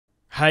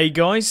Hey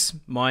guys,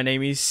 my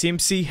name is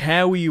Simpzy.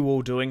 How are you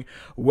all doing?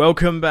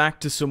 Welcome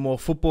back to some more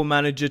Football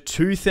Manager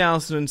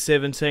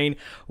 2017.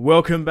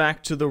 Welcome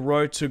back to the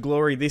Road to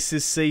Glory. This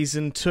is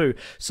Season 2.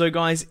 So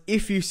guys,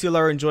 if you still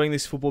are enjoying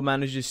this Football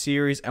Manager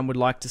series and would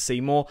like to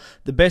see more,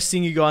 the best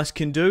thing you guys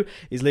can do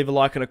is leave a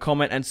like and a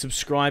comment and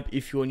subscribe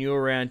if you're new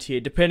around here.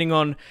 Depending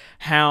on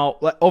how,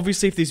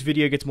 obviously if this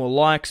video gets more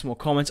likes, more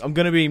comments, I'm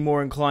going to be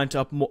more inclined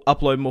to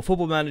upload more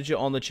Football Manager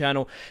on the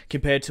channel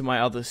compared to my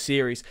other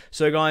series.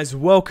 So guys,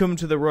 welcome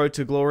to the Road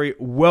to Glory.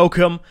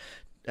 Welcome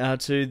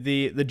to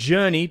the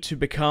journey to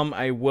become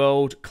a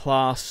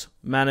world-class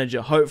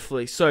manager,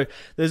 hopefully. So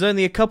there's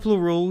only a couple of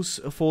rules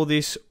for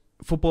this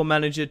Football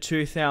Manager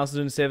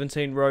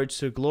 2017 Road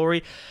to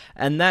Glory,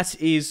 and that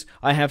is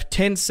I have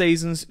 10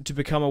 seasons to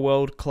become a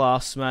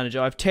world-class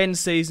manager. I have 10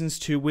 seasons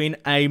to win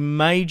a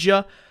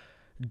major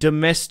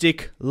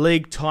domestic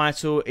league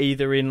title,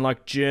 either in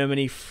like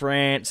Germany,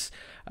 France,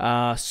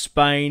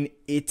 Spain,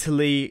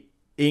 Italy,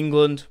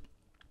 England,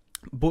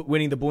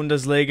 winning the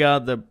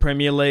Bundesliga, the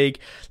Premier League,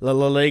 La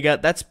Liga.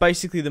 That's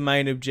basically the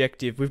main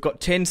objective. We've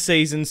got 10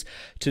 seasons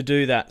to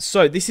do that.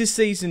 So this is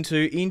Season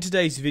 2. In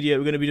today's video,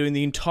 we're going to be doing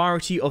the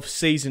entirety of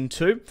Season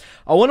 2.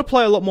 I want to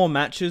play a lot more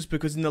matches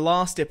because in the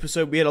last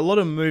episode, we had a lot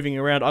of moving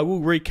around. I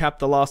will recap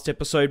the last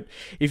episode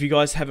if you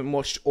guys haven't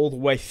watched all the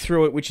way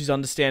through it, which is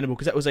understandable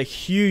because that was a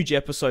huge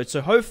episode.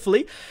 So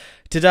hopefully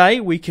today,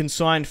 we can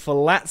sign for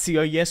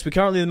Lazio. Yes, we're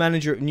currently the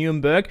manager at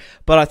Nuremberg,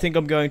 but I think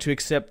I'm going to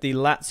accept the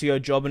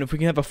Lazio job. And if we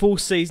can have a full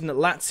season at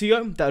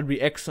Lazio, that would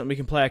be excellent. We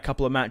can play a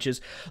couple of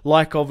matches,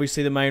 like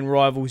obviously the main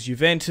rivals,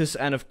 Juventus,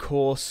 and of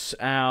course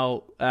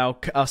our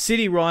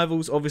city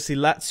rivals. Obviously,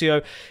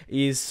 Lazio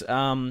is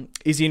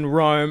in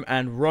Rome,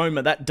 and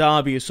Roma. That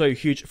derby is so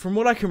huge. From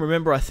what I can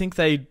remember, I think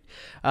they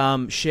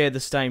share the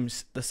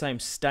same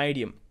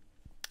stadium.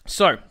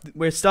 So,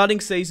 we're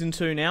starting Season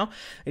 2 now.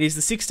 It is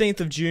the 16th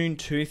of June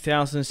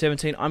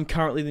 2017. I'm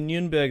currently the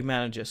Nuremberg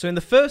manager. So, in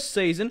the first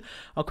season,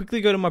 I'll quickly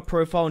go to my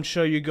profile and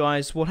show you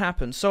guys what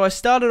happened. So, I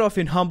started off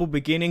in humble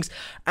beginnings.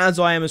 As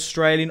I am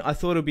Australian, I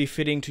thought it would be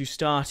fitting to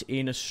start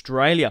in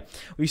Australia.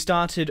 We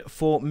started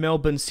for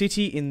Melbourne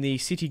City in the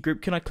City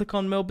group. Can I click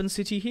on Melbourne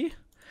City here?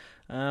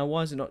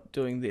 Why is it not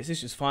doing this?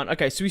 This is fine.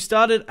 Okay, so we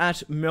started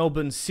at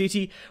Melbourne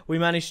City. We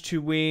managed to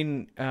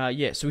win,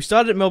 so we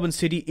started at Melbourne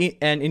City,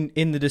 and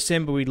in the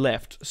December we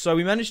left. So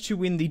we managed to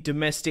win the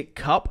Domestic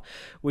Cup,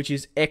 which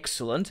is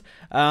excellent.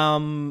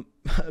 Melbourne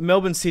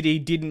City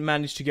didn't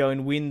manage to go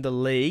and win the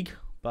league,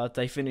 but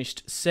they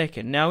finished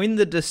second. Now, in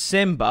the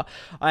December,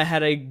 I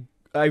had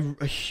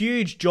a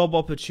huge job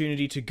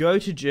opportunity to go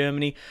to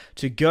Germany,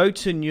 to go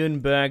to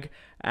Nuremberg,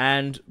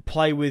 and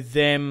play with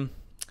them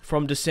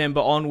from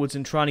December onwards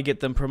and trying to get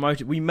them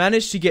promoted. We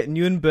managed to get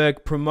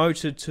Nuremberg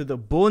promoted to the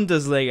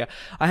Bundesliga.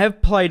 I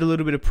have played a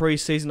little bit of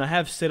preseason. I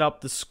have set up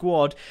the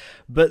squad,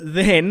 but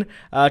then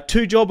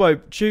two job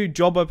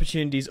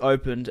opportunities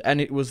opened,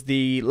 and it was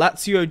the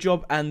Lazio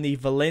job and the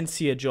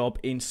Valencia job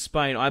in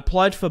Spain. I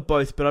applied for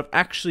both, but I've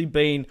actually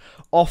been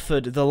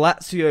offered the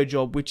Lazio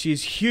job, which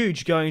is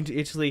huge going to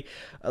Italy.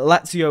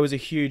 Lazio is a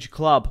huge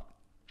club.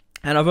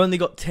 And I've only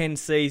got 10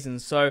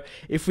 seasons, so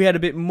if we had a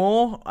bit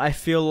more, I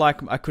feel like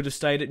I could have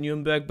stayed at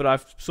Nuremberg, but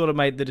I've sort of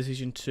made the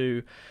decision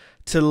to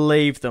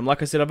leave them.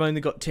 Like I said, I've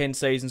only got 10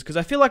 seasons, because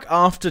I feel like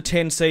after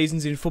 10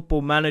 seasons in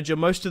Football Manager,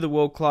 most of the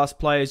world-class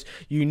players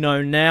you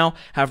know now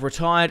have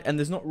retired, and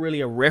there's not really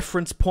a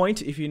reference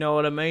point, if you know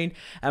what I mean,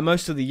 and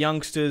most of the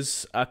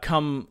youngsters have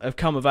come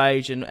of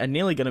age and are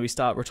nearly going to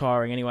start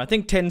retiring anyway. I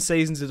think 10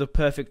 seasons is a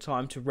perfect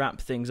time to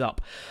wrap things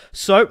up.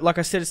 So, like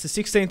I said, it's the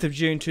 16th of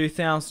June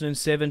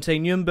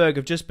 2017. Nuremberg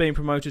have just been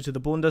promoted to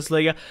the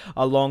Bundesliga,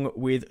 along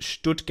with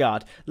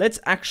Stuttgart. Let's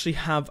actually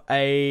have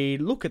a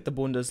look at the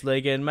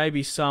Bundesliga and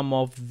maybe some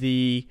of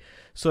the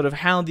sort of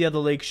how the other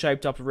leagues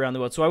shaped up around the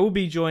world. So I will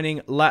be joining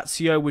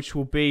Lazio, which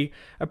will be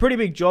a pretty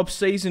big job.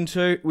 Season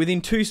 2.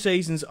 Within 2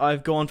 seasons,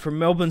 I've gone from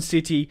Melbourne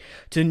City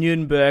to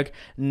Nuremberg,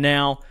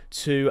 now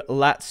to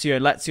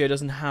Lazio. Lazio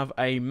doesn't have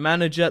a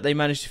manager. They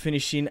managed to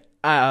finish in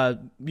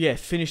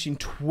finishing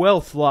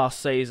 12th last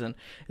season.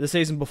 The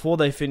season before,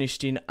 they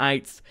finished in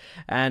 8th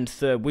and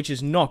 3rd, which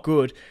is not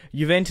good.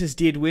 Juventus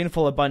did win,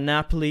 followed by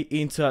Napoli,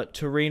 Inter,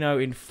 Torino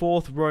in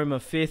 4th, Roma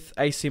 5th,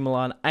 AC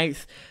Milan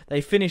 8th.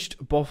 They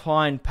finished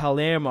behind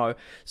Palermo,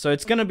 so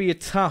it's going to be a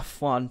tough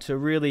one to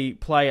really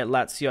play at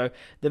Lazio.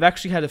 They've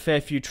actually had a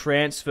fair few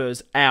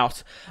transfers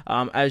out.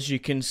 As you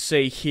can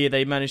see here,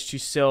 they managed to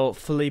sell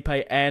Felipe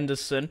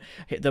Anderson,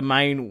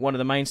 one of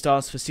the main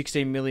stars, for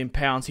 £16 million.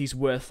 He's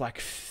worth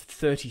like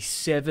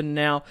 37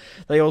 now.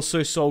 They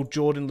also sold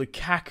Jordan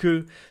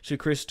Lukaku to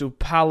Crystal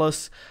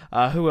Palace.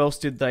 Who else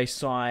did they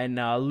sign?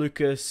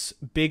 Lucas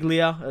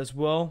Biglia as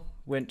well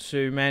went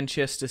to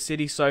Manchester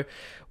City. So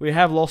we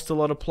have lost a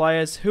lot of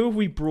players. Who have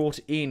we brought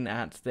in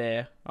at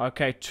there?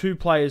 Okay, 2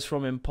 players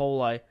from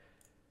Empoli.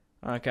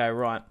 Okay,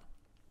 right.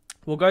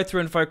 We'll go through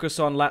and focus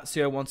on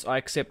Lazio once I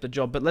accept the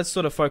job, but let's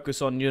sort of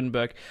focus on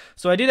Nuremberg.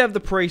 So I did have the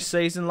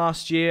pre-season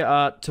last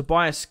year.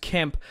 Tobias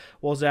Kemp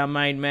was our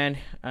main man.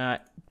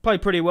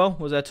 played pretty well,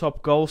 was our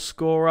top goal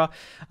scorer.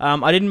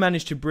 I didn't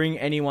manage to bring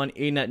anyone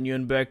in at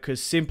Nuremberg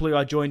because simply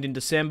I joined in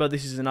December.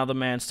 This is another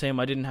man's team.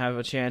 I didn't have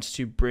a chance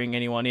to bring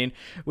anyone in.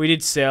 We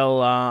did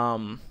sell,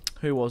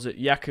 who was it?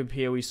 Jakob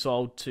here we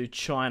sold to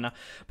China.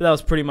 But that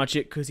was pretty much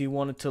it because he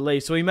wanted to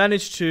leave. So we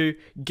managed to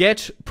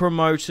get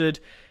promoted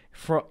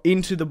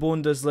into the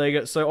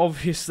Bundesliga. So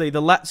obviously the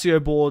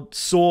Lazio board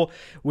saw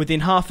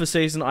within half a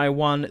season I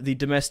won the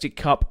domestic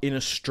cup in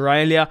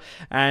Australia,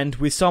 and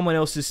with someone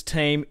else's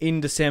team in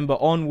December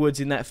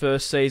onwards in that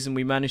first season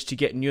we managed to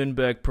get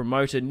Nuremberg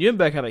promoted.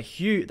 Nuremberg have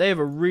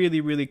a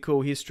really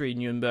cool history in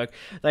Nuremberg.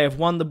 They have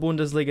won the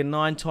Bundesliga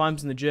 9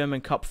 times and the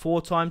German Cup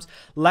 4 times.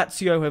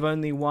 Lazio have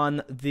only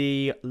won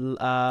the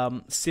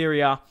Serie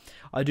A,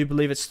 I do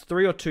believe it's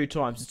 3 or 2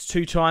 times. It's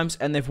 2 times,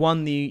 and they've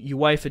won the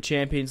UEFA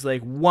Champions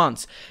League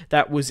once.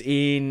 That was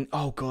in,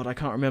 oh God, I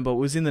can't remember. It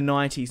was in the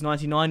 90s,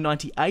 99,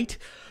 98.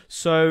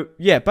 So,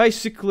 yeah,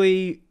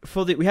 basically,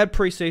 we had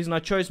pre-season. I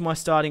chose my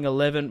starting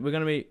 11.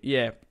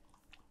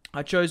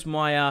 I chose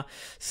my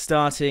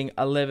starting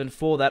 11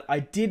 for that. I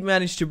did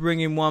manage to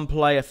bring in one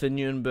player for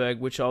Nuremberg,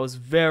 which I was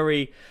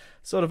very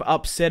sort of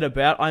upset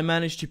about. I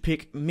managed to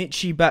pick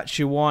Michy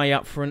Batshuayi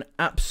up for an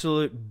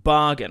absolute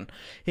bargain.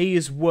 He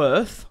is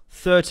worth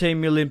 £13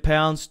 million,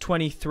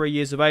 23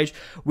 years of age.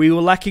 We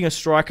were lacking a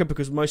striker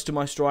because most of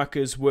my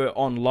strikers were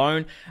on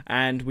loan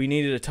and we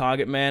needed a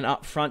target man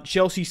up front.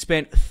 Chelsea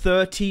spent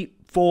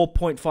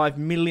 £34.5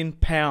 million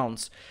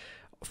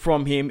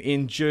from him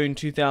in June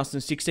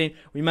 2016.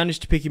 We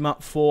managed to pick him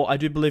up for, I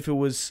do believe it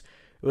was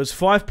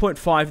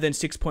 5.5, then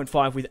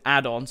 6.5 with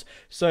add-ons.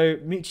 So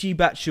Michy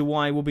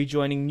Batshuayi will be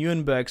joining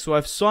Nuremberg. So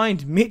I've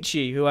signed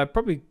Michy, who I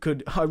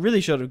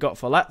really should have got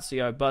for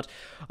Lazio, but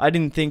I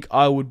didn't think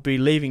I would be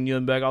leaving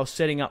Nuremberg. I was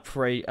setting up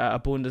for a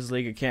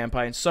Bundesliga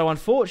campaign. So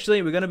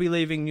unfortunately, we're going to be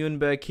leaving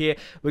Nuremberg here.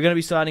 We're going to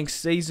be starting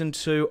Season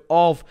 2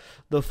 of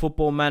the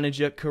Football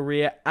Manager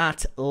career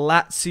at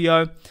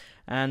Lazio.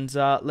 And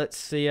let's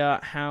see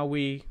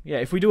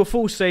if we do a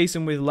full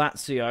season with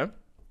Lazio,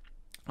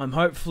 I'm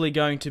hopefully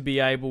going to be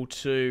able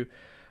to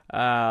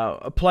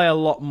play a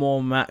lot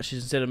more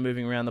matches instead of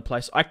moving around the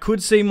place. I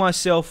could see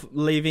myself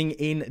leaving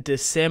in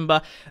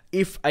December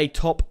if a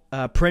top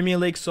Premier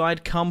League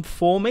side come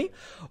for me,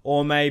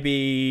 or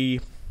maybe,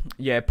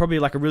 probably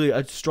like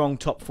a strong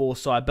top 4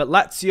 side. But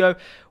Lazio,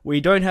 we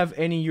don't have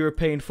any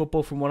European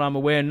football from what I'm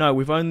aware. No,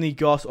 we've only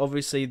got,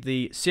 obviously,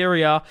 the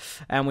Serie A,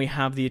 and we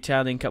have the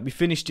Italian Cup. We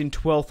finished in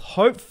 12th.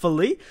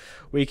 Hopefully,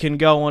 we can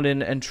go on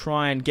and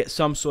try and get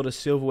some sort of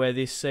silverware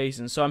this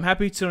season. So I'm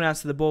happy to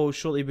announce that the ball will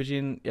shortly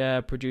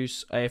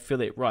produce a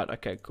affiliate. Right,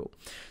 okay, cool.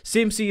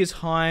 Simpzy is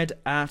hired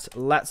at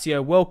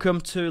Lazio. Welcome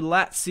to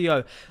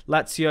Lazio.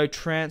 Lazio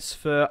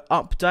transfer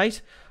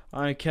update.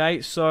 Okay,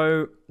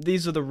 so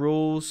these are the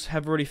rules.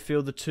 Have already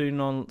filled the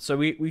 2 So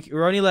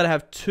we're only allowed to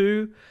have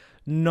 2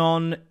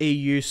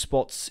 non-EU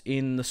spots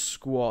in the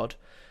squad.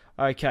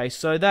 Okay,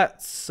 so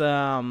that's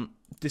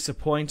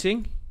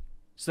disappointing.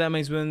 So that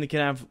means we only can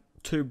have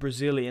 2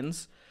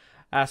 Brazilians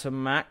at a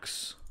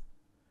max.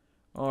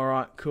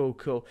 Alright,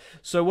 cool.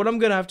 So what I'm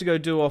going to have to go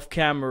do off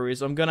camera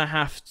is I'm going to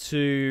have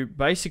to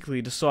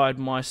basically decide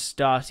my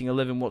starting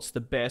 11, what's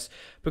the best.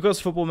 Because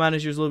Football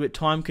Manager is a little bit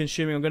time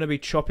consuming, I'm going to be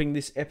chopping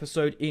this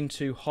episode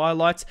into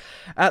highlights.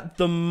 At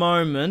the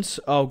moment,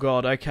 oh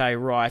God, okay,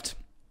 right.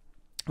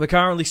 We're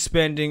currently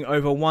spending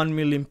over £1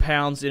 million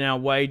in our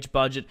wage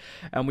budget,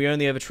 and we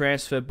only have a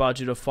transfer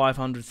budget of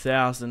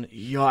 500,000.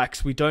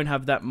 Yikes, we don't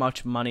have that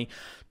much money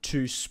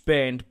to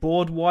spend.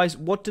 Board-wise,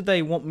 what do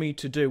they want me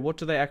to do? What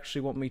do they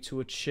actually want me to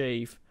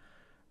achieve?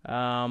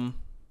 Probably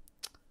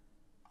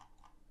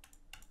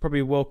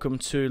welcome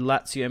to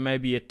Lazio,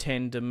 maybe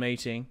attend a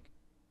meeting.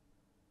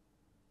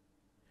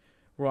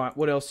 Right,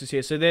 what else is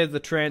here? So there's the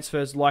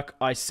transfers. Like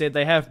I said,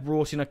 they have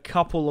brought in a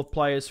couple of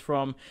players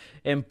from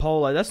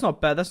Empoli. That's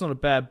not bad. That's not a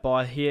bad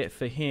buy here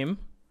for him.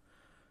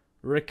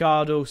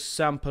 Ricardo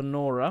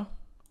Sampanora.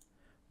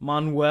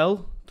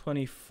 Manuel,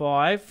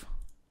 25.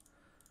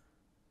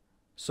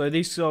 So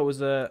this guy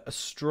was a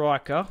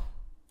striker.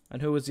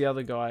 And who was the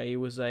other guy? He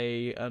was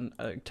an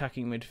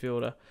attacking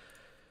midfielder.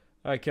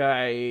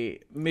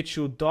 Okay,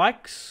 Mitchell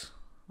Dykes.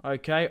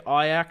 Okay,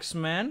 Ajax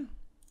man.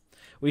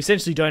 We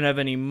essentially don't have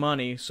any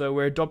money, so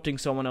we're adopting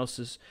someone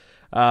else's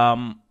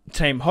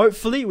team.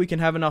 Hopefully, we can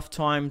have enough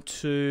time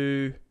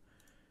to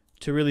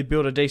really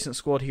build a decent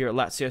squad here at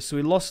Lazio. So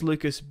we lost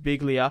Lucas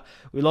Biglia,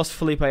 we lost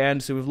Felipe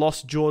Anderson, we've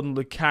lost Jordan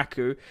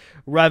Lukaku,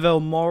 Ravel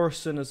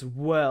Morrison as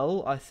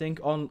well. I think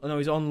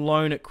he's on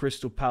loan at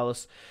Crystal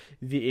Palace,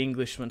 the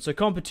Englishman. So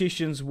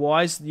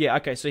competitions-wise,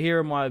 okay. So here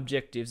are my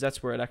objectives.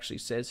 That's where it actually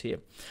says here.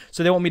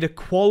 So they want me to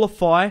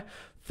qualify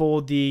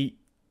for the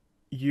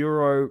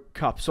Euro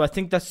Cup. So I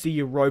think that's the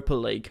Europa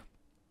League.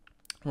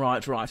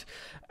 Right.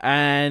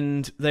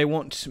 And they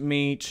want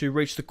me to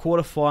reach the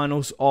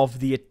quarterfinals of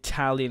the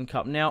Italian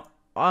Cup. Now,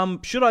 I'll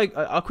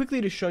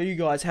quickly to show you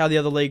guys how the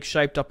other leagues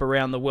shaped up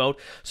around the world.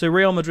 So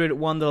Real Madrid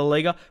won the La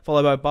Liga,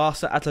 followed by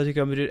Barca,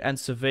 Atletico Madrid, and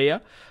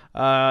Sevilla.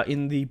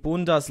 In the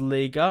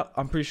Bundesliga,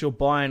 I'm pretty sure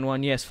Bayern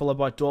won, yes, followed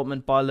by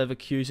Dortmund, Bayer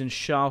Leverkusen,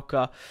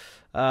 Schalke,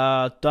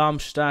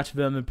 Darmstadt,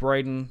 Werder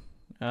Bremen.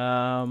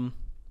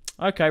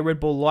 Okay, Red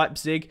Bull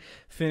Leipzig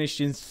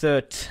finished in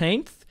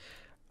 13th.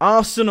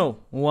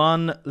 Arsenal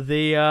won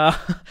the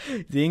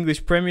the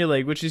English Premier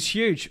League, which is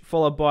huge,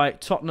 followed by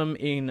Tottenham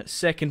in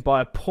second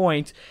by a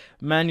point,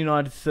 Man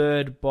United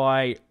third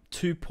by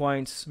 2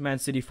 points, Man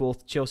City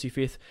fourth, Chelsea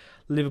fifth,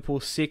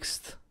 Liverpool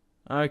sixth.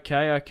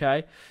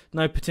 Okay.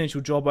 No potential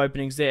job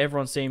openings there.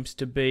 Everyone seems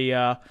to be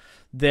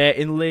there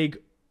in League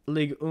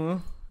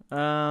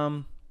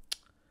 1.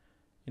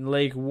 In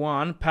League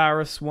 1,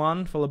 Paris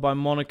won, followed by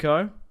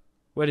Monaco.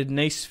 Where did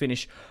Nice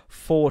finish?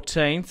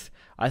 14th.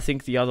 I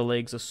think the other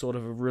leagues are sort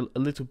of a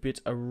little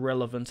bit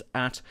irrelevant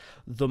at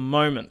the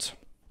moment.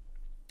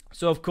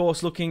 So, of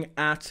course, looking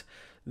at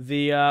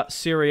the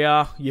Serie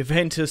A,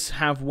 Juventus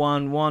have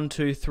won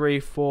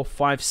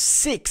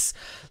 6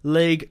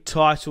 league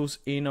titles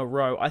in a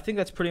row. I think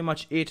that's pretty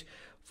much it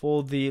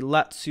for the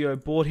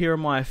Lazio board. Here are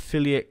my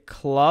affiliate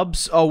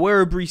clubs. Oh,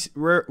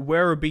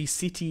 Werribee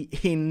City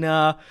in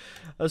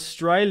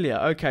Australia.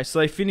 Okay, so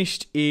they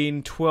finished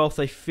in 12th.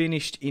 They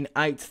finished in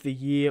 8th the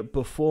year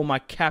before. My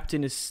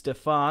captain is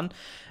Stefan.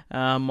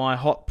 My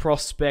hot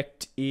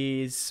prospect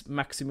is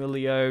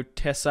Maximilio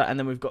Tessa. And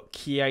then we've got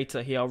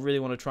Chiesa here. I really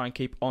want to try and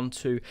keep on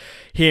to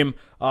him.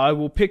 I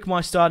will pick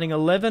my starting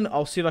 11.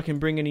 I'll see if I can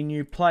bring any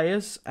new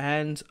players.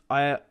 And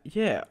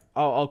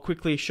I'll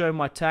quickly show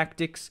my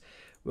tactics.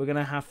 We're going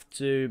to have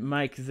to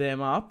make them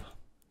up.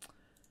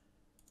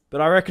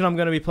 But I reckon I'm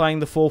going to be playing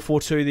the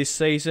 4-4-2 this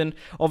season.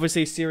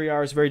 Obviously, Serie A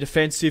is very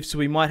defensive, so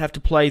we might have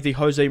to play the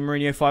Jose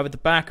Mourinho 5 at the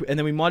back. And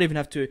then we might even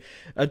have to...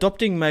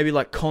 Adopting maybe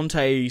like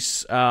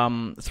Conte's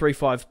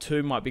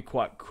 3-5-2 might be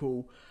quite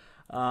cool.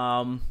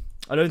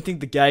 I don't think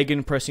the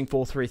Gagan pressing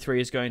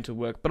 4-3-3 is going to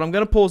work. But I'm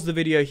going to pause the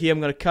video here.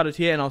 I'm going to cut it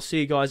here, and I'll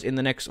see you guys in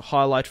the next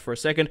highlight for a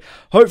second.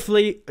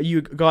 Hopefully,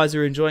 you guys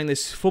are enjoying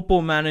this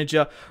Football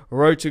Manager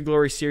Road to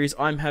Glory series.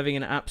 I'm having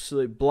an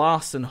absolute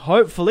blast, and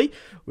hopefully,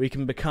 we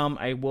can become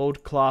a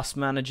world-class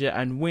manager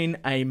and win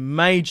a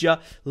major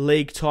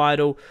league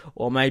title,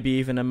 or maybe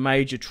even a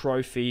major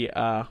trophy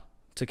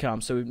to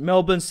come. So,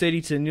 Melbourne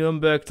City to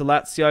Nuremberg to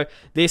Lazio.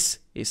 This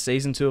is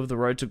Season 2 of the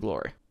Road to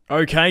Glory.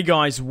 Okay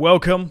guys,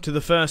 welcome to the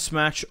first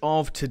match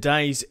of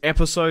today's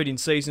episode in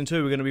Season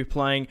 2. We're going to be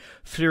playing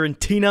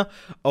Fiorentina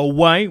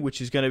away,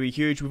 which is going to be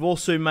huge. We've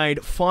also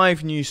made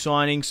 5 new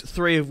signings,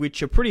 3 of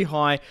which are pretty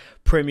high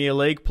Premier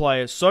League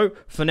players. So,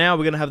 for now,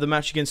 we're going to have the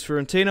match against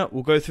Fiorentina.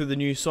 We'll go through the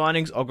new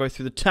signings, I'll go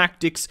through the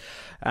tactics,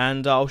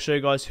 and I'll show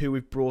you guys who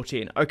we've brought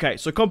in. Okay,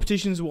 so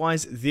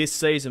competitions-wise this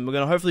season, we're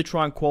going to hopefully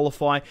try and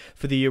qualify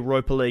for the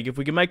Europa League. If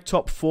we can make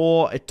top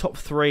 4, top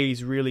 3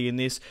 is really in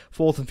this.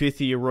 4th and 5th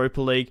are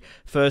Europa League.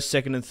 1st,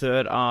 2nd, and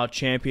 3rd are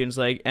Champions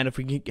League. And if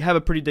we can have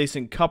a pretty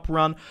decent cup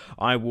run,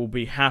 I will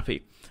be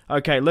happy.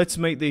 Okay, let's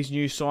meet these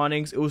new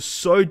signings. It was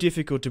so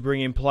difficult to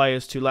bring in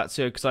players to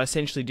Lazio because I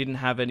essentially didn't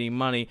have any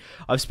money.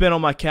 I've spent all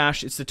my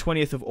cash. It's the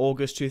 20th of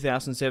August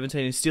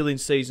 2017 and still in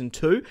Season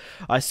 2.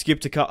 I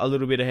skipped a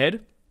little bit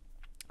ahead.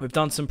 We've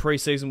done some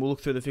pre-season. We'll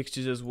look through the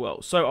fixtures as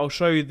well. So I'll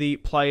show you the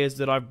players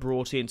that I've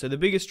brought in. So the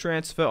biggest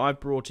transfer I've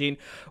brought in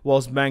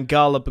was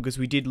Mangala because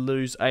we did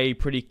lose a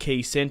pretty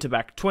key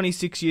centre-back.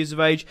 26 years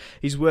of age.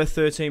 He's worth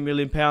 £13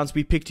 million.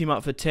 We picked him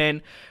up for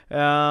 10.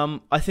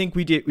 I think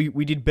we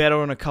did better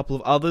on a couple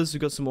of others. We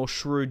got some more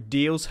shrewd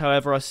deals.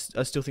 However, I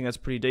still think that's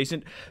pretty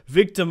decent.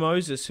 Victor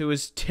Moses, who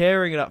is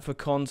tearing it up for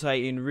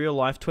Conte in real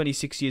life,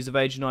 26 years of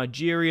age,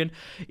 Nigerian,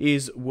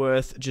 is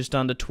worth just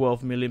under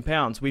 £12 million.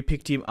 We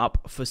picked him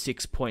up for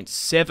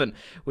 6.7,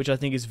 which I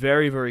think is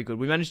very, very good.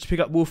 We managed to pick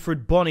up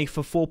Wilfred Bony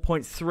for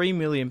 £4.3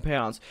 million.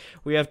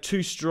 We have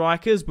 2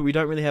 strikers, but we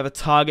don't really have a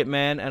target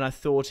man, and I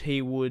thought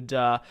he would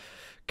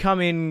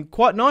come in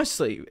quite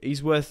nicely.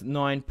 He's worth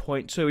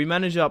 9.2.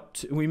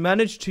 We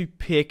managed to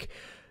pick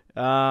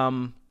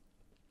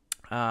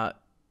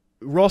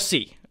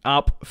Rossi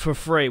up for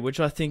free, which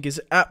I think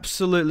is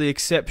absolutely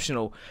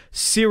exceptional.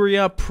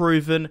 Syria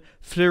proven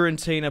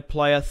Fiorentina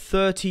player,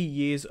 30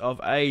 years of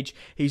age.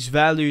 He's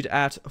valued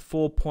at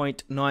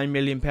 £4.9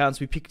 million.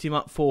 We picked him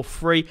up for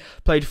free.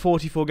 Played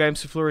 44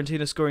 games for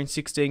Fiorentina, scoring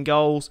 16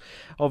 goals.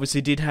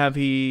 Obviously did have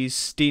his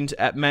stint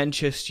at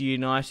Manchester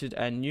United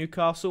and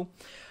Newcastle.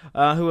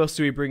 Who else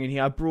do we bring in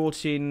here? I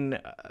brought in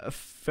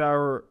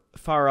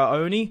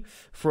Faraoni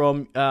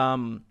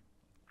from...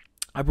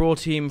 I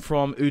brought him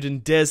from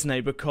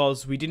Udinese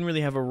because we didn't really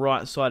have a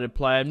right-sided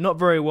player. Not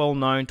very well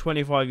known,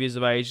 25 years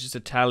of age, just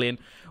Italian,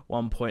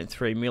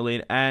 1.3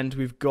 million. And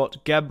we've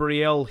got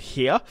Gabriel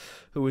here,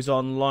 who is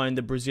on loan,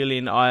 the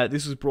Brazilian.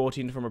 This was brought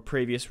in from a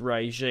previous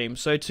regime.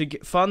 So to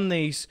fund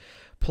these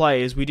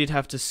players, we did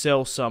have to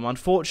sell some.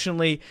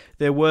 Unfortunately,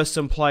 there were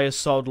some players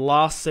sold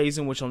last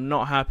season, which I'm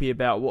not happy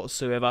about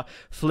whatsoever.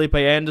 Felipe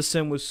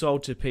Anderson was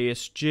sold to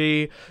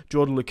PSG.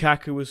 Jordan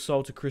Lukaku was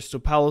sold to Crystal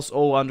Palace,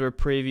 all under a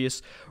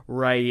previous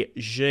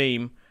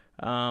regime.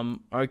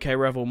 Okay,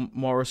 Ravel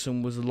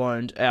Morrison was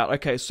loaned out.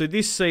 Okay, so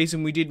this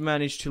season we did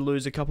manage to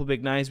lose a couple of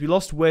big names. We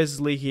lost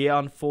Wesley here,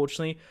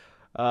 unfortunately.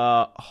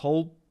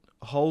 Holt.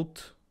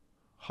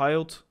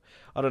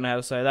 I don't know how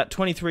to say that.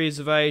 23 years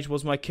of age,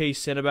 was my key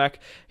centre-back.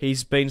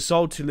 He's been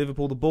sold to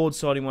Liverpool. The board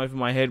sold him over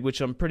my head,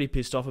 which I'm pretty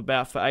pissed off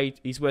about.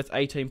 He's worth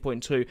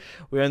 18.2.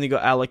 We only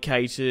got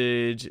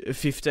allocated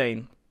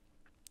 15.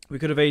 We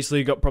could have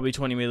easily got probably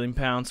 £20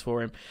 million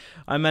for him.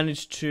 I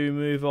managed to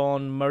move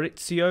on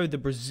Maurizio, the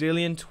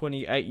Brazilian,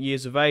 28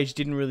 years of age.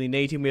 Didn't really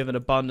need him. We have an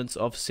abundance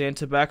of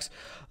centre-backs.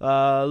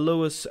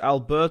 Luis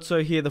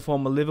Alberto here, the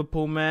former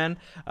Liverpool man.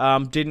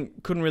 Couldn't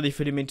really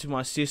fit him into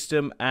my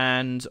system,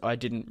 and I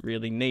didn't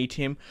really need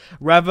him.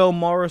 Ravel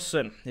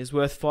Morrison is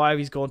worth 5.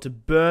 He's gone to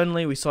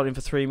Burnley. We sold him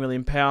for £3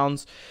 million.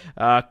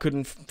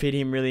 Couldn't fit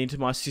him really into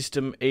my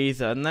system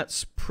either. And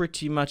that's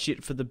pretty much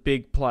it for the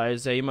big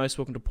players there. You're most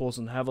welcome to pause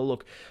and have a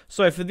look.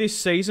 So for this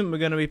season, we're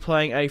going to be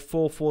playing a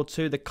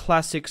 4-4-2, the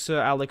classic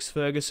Sir Alex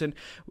Ferguson.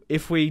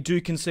 If we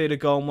do concede a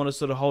goal and want to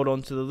sort of hold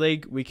on to the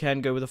league, we can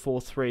go with a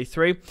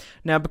 4-3-3.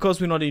 Now, because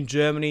we're not in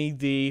Germany,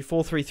 the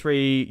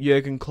 4-3-3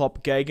 Jurgen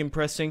Klopp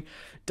gegenpressing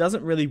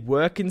doesn't really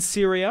work in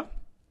Syria.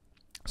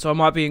 So I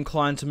might be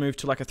inclined to move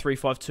to like a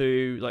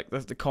 3-5-2, like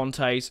the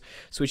Contes,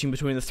 switching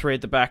between the 3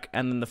 at the back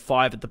and then the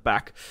 5 at the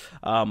back.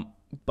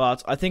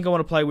 But I think I want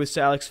to play with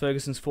Sir Alex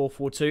Ferguson's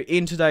 4-4-2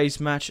 in today's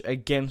match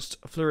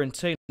against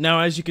Fiorentina.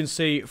 Now, as you can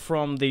see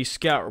from the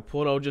scout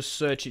report, I'll just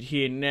search it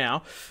here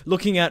now.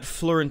 Looking at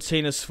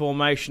Fiorentina's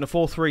formation, a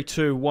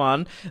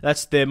 4-3-2-1,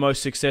 that's their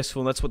most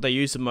successful, and that's what they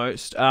use the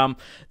most.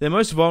 Their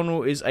most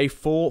vulnerable is a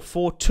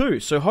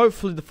 4-4-2, so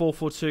hopefully the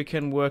 4-4-2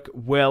 can work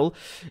well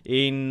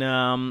in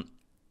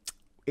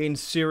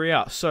Serie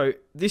A. So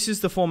this is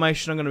the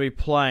formation I'm going to be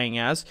playing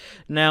as.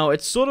 Now,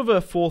 it's sort of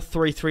a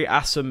 4-3-3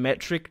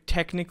 asymmetric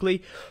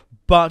technically,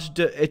 but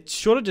it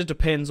sort of just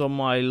depends on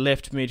my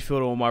left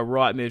midfielder or my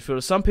right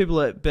midfielder. Some people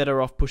are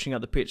better off pushing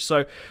up the pitch.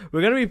 So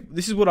we're going to be,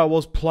 this is what I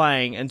was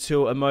playing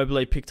until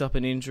Immobile picked up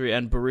an injury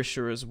and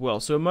Berisha as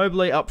well. So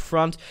Immobile up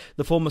front,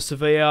 the former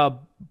Sevilla,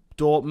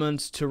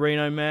 Dortmund,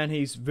 Torino man,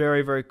 he's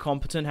very, very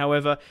competent.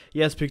 However,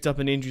 he has picked up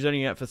an injury. He's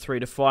only out for 3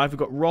 to 5. We've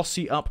got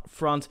Rossi up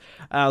front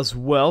as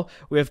well.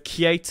 We have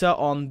Keita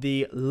on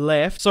the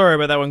left. Sorry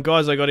about that one,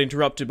 guys. I got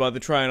interrupted by the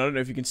train. I don't know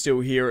if you can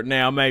still hear it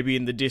now, maybe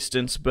in the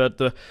distance, but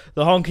the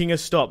honking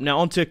has stopped. Now,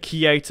 onto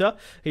Keita.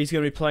 He's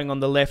going to be playing on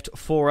the left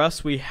for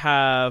us. We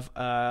have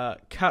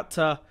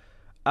Kata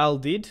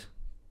Aldid,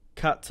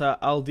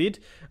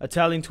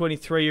 Italian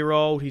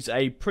 23-year-old. He's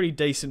a pretty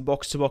decent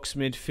box-to-box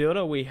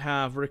midfielder. We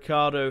have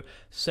Riccardo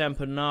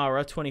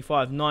Sampanara,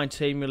 25,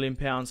 £19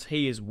 million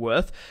he is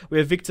worth. We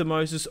have Victor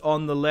Moses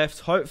on the left.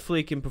 Hopefully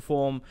he can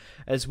perform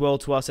as well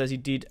to us as he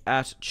did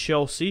at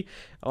Chelsea.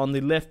 On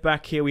the left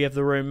back here, we have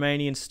the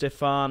Romanian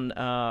Stefan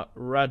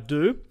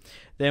Radu.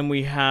 Then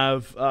we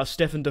have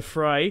Stefan de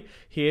Vrij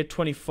here,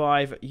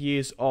 25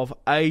 years of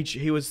age.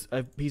 He's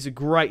a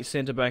great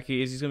centre-back.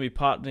 He's going to be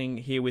partnering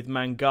here with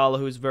Mangala,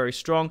 who is very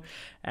strong.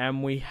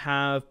 And we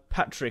have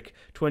Patrick,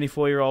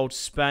 24-year-old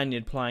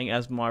Spaniard, playing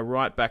as my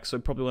right back, so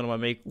probably one of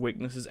my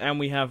weaknesses. And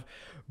we have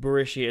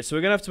Berisha here. So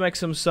we're going to have to make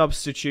some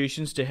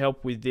substitutions to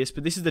help with this,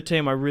 but this is the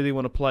team I really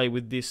want to play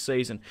with this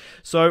season.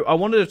 So I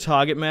wanted a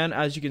target man.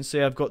 As you can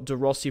see, I've got De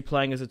Rossi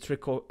playing as a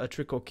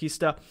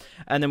trequartista,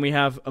 and then we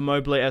have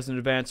Immobile as an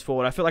advanced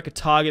forward. I felt like a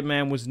target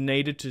man was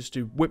needed just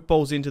to whip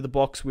balls into the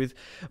box with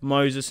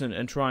Moses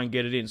and try and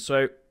get it in.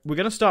 So we're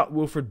going to start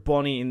Wilfred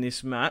Bony in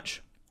this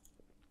match.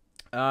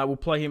 We'll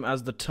play him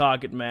as the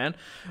target man.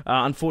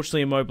 Unfortunately,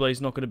 Immobile is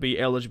not going to be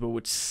eligible,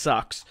 which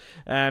sucks.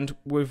 And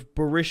with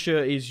Berisha,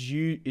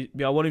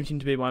 I want him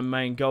to be my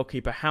main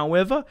goalkeeper.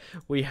 However,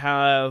 we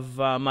have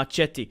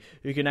Marchetti,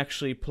 who can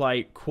actually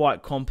play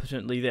quite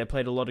competently there,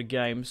 played a lot of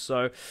games.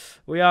 So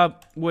we are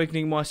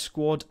weakening my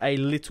squad a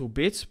little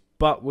bit,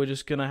 but we're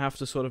just going to have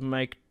to sort of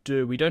make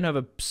do. We don't have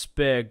a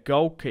spare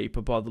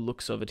goalkeeper by the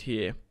looks of it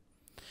here.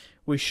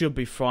 We should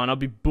be fine. I'd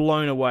be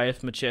blown away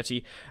if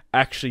Marchetti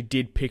actually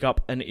did pick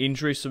up an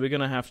injury, so we're going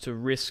to have to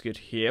risk it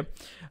here.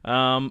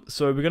 So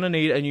we're going to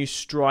need a new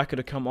striker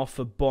to come off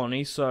for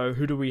Bonnie. So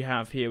who do we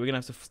have here? We're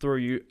going to have to throw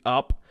you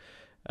up.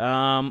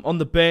 On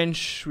the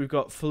bench, we've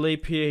got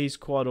Felipe here. He's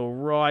quite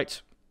alright.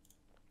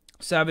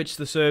 Savic,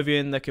 the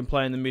Serbian, that can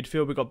play in the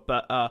midfield. We've got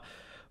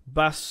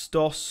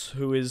Bastos,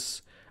 who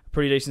is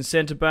pretty decent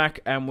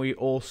centre-back, and we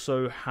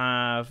also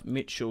have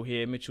Mitchell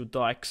here, Mitchell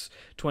Dykes,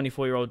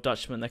 24-year-old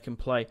Dutchman that can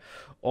play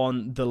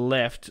on the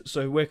left.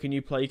 So where can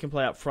you play? You can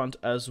play up front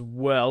as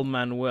well.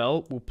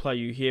 Manuel will play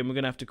you here, and we're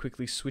going to have to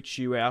quickly switch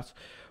you out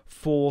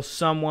for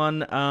someone,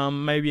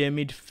 maybe a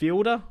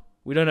midfielder.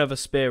 We don't have a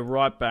spare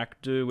right-back,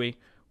 do we?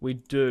 We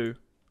do.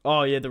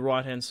 Oh, yeah, the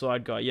right-hand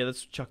side guy. Yeah,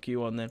 let's chuck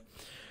you on then.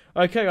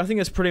 Okay, I think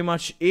that's pretty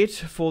much it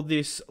for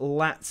this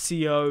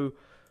Lazio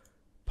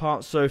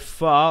part so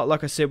far.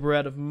 Like I said, we're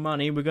out of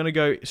money. We're going to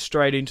go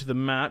straight into the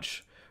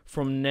match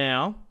from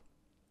now.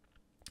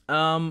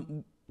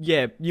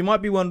 Yeah, you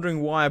might be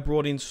wondering why I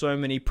brought in so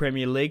many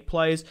Premier League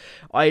players.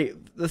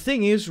 The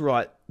thing is,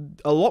 right,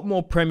 a lot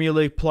more Premier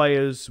League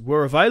players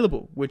were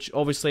available, which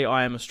obviously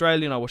I am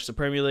Australian, I watch the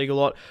Premier League a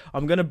lot.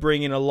 I'm going to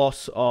bring in a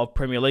lot of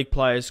Premier League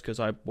players because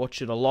I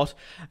watch it a lot,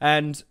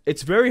 and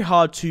it's very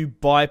hard to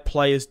buy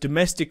players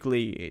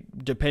domestically,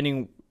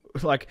 depending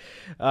like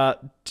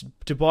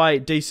to buy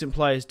decent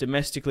players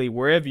domestically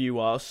wherever you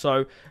are.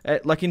 So,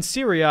 like in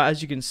Serie A,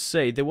 as you can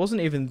see, there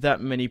wasn't even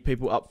that many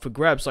people up for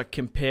grabs. Like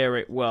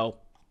comparing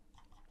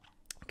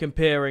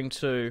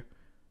to,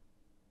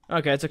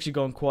 okay, it's actually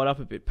gone quite up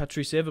a bit.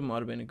 Patrice Evra might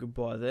have been a good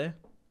buy there.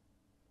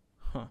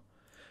 Huh.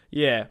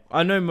 Yeah,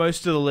 I know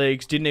most of the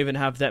leagues didn't even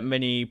have that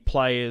many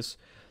players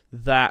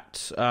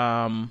that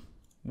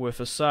were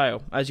for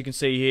sale. As you can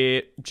see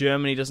here,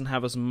 Germany doesn't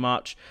have as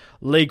much.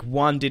 League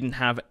 1 didn't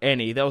have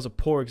any. That was a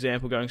poor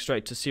example going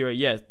straight to Syria.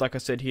 Yeah, like I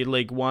said here,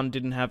 League 1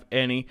 didn't have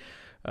any.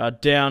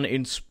 Down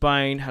in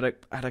Spain, had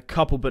a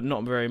couple, but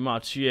not very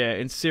much. Yeah,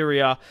 in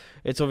Syria,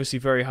 it's obviously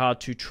very hard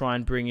to try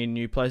and bring in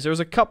new players. There was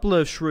a couple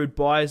of shrewd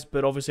buys,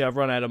 but obviously I've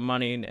run out of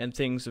money and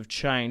things have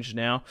changed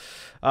now.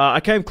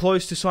 I came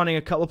close to signing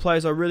a couple of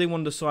players. I really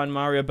wanted to sign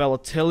Mario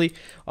Balotelli.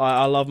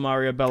 I love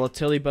Mario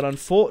Balotelli, but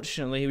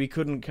unfortunately we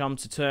couldn't come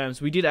to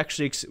terms. We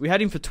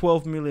had him for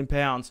 £12 million.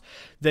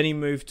 Then he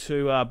moved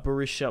to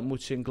Borussia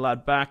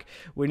Mönchengladbach.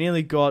 We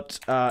nearly got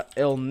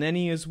El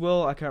Neni as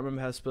well. I can't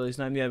remember how to spell his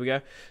name. There we go.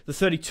 The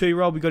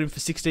 32-year-old, we got him for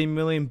 £16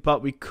 million,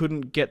 but we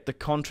couldn't get the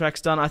contracts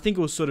done. I think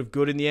it was sort of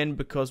good in the end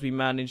because we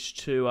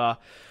managed to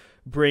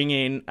bring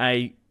in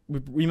a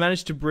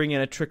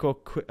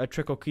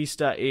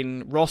trequartista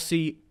in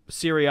Rossi,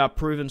 Serie A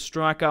proven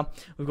striker.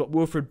 We've got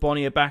Wilfried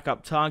Bony, a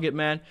backup target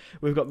man.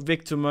 We've got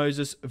Victor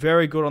Moses,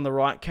 very good on the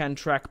right, can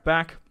track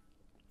back.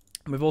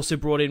 We've also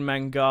brought in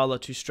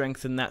Mangala to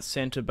strengthen that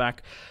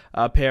centre-back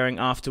pairing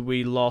after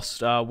we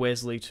lost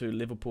Wesley to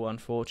Liverpool,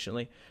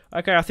 unfortunately.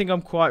 Okay, I think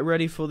I'm quite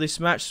ready for this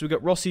match. So we've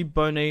got Rossi,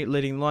 Boni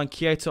leading the line,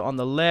 Chiesa on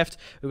the left.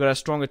 We've got a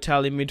strong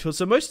Italian midfield.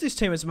 So most of this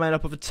team is made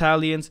up of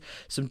Italians,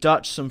 some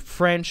Dutch, some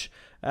French.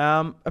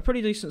 A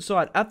pretty decent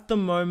side. At the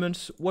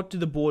moment, what do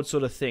the board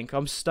sort of think?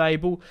 I'm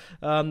stable.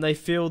 They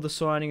feel the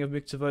signing of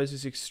Victor Moses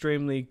is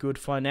extremely good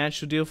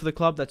financial deal for the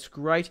club. That's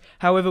great.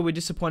 However, we're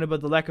disappointed by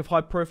the lack of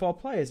high-profile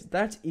players.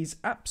 That is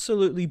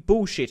absolutely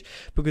bullshit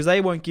because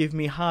they won't give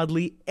me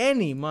hardly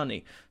any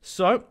money.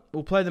 So,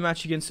 we'll play the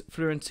match against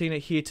Fiorentina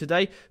here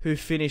today, who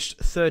finished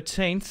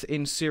 13th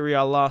in Serie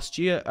A last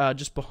year,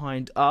 just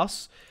behind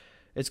us.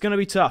 It's going to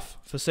be tough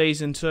for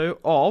Season 2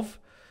 of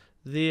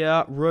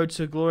the Road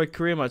to Glory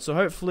career mode. So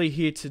hopefully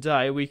here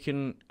today we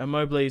can...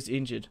 Immobile is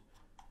injured.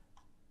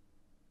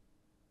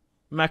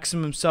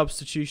 Maximum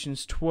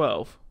substitutions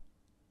 12.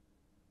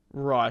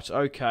 Right,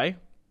 okay.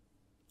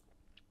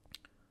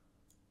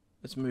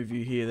 Let's move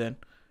you here then.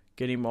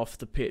 Get him off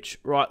the pitch.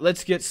 Right,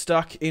 let's get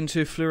stuck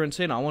into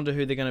Fiorentina. I wonder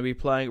who they're going to be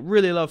playing.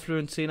 Really love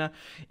Fiorentina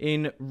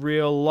in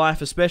real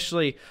life,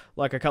 especially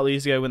like a couple of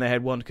years ago when they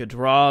had Juan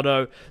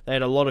Cuadrado. They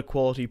had a lot of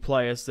quality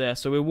players there.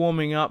 So we're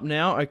warming up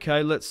now.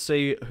 Okay, let's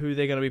see who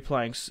they're going to be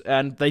playing.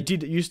 And they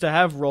used to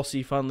have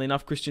Rossi, funnily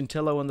enough. Christian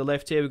Tello on the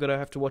left here. We've got to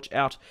have to watch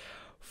out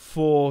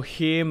for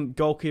him.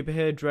 Goalkeeper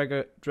here,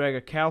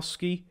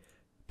 Dragakowski.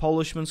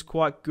 Polishman's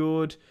quite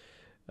good.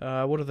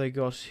 What have they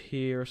got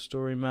here? A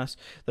story mass.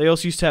 They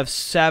also used to have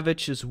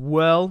Savic as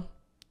well.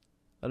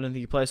 I don't think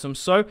he plays them.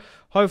 So,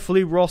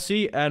 hopefully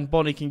Rossi and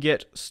Boni can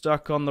get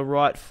stuck on the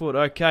right foot.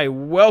 Okay,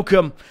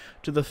 welcome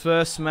to the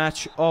first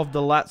match of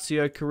the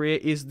Lazio career.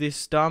 Is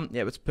this done?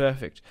 Yeah, it's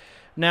perfect.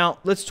 Now,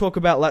 let's talk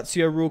about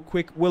Lazio real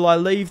quick. Will I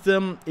leave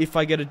them if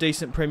I get a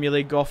decent Premier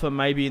League offer,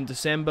 maybe in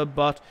December?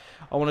 But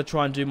I want to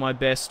try and do my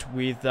best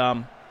with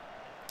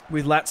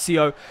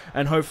Lazio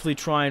and hopefully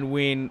try and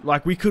win.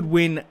 Like, we could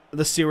win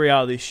the Serie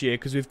A this year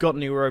because we've got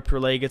an Europa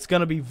League. It's going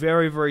to be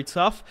very, very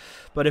tough.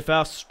 But if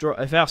our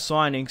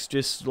signings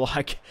just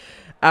like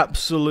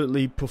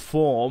absolutely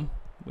perform,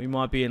 we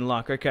might be in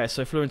luck. Okay,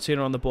 so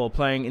Fiorentina on the ball,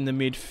 playing in the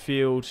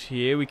midfield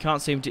here. We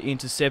can't seem to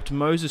intercept.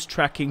 Moses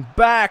tracking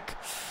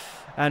back.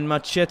 And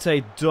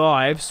Machete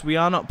dives. We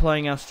are not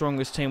playing our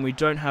strongest team. We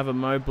don't have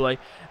Immobile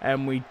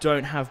and we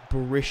don't have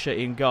Berisha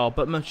in goal.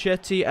 But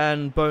Machete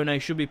and Bone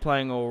should be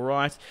playing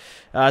alright.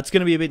 It's going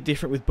to be a bit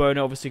different with Bone,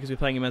 obviously, because we're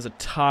playing him as a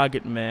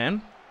target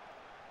man.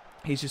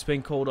 He's just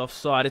been called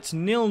offside. It's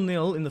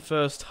 0-0 in the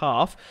first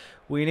half.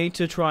 We need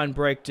to try and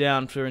break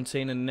down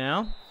Fiorentina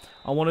now.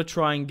 I want to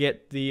try and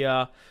get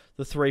the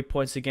 3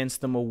 points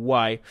against them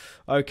away.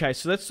 Okay,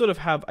 so let's sort of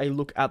have a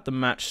look at the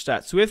match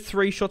stats. So we have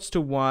 3 shots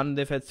to 1.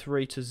 They've had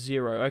 3 to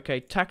 0.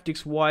 Okay,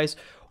 tactics-wise,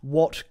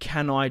 what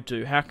can I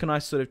do? How can I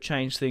sort of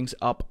change things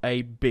up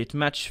a bit?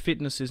 Match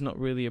fitness is not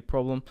really a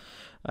problem.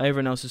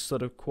 Everyone else is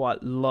sort of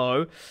quite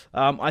low.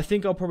 I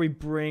think I'll probably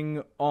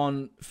bring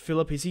on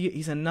Philip.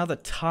 He's another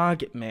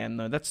target man,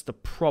 though. That's the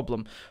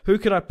problem. Who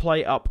could I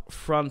play up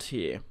front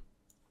here?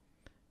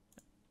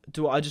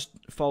 Do I just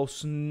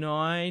false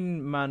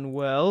 9?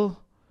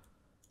 Manuel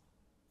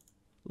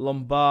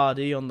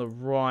Lombardi on the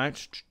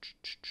right.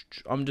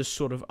 I'm just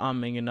sort of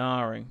umming and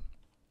ahhing.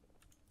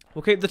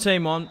 We'll keep the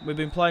team on. We've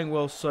been playing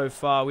well so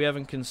far. We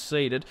haven't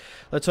conceded.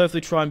 Let's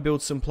hopefully try and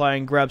build some play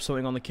and grab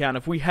something on the counter.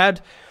 If we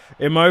had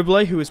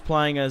Immobile, who is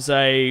playing as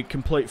a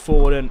complete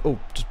forward, and... oh,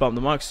 just bumped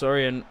the mic,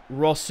 sorry. And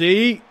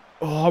Rossi.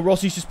 Oh,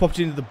 Rossi's just popped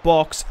into the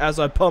box as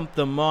I pumped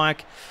the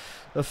mic.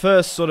 the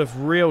first sort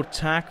of real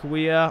tack,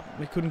 we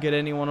couldn't get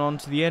anyone on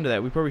to the end of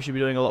that. We probably should be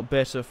doing a lot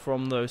better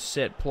from those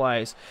set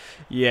plays.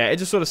 Yeah, it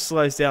just sort of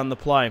slows down the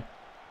play.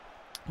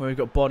 Where we've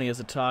got Bonnie as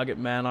a target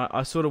man,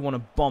 I sort of want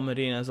to bomb it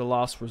in as a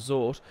last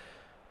resort.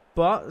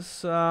 But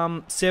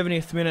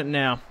 70th minute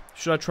now.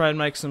 Should I try and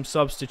make some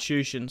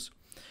substitutions?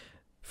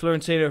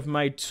 Fiorentina have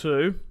made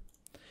 2.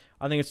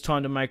 I think it's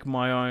time to make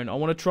my own. I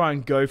want to try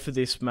and go for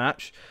this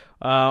match.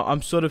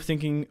 I'm sort of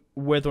thinking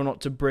whether or not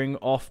to bring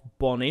off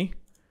Bonnie.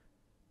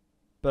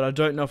 But I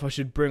don't know if I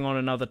should bring on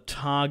another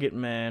target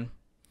man.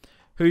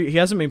 He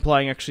hasn't been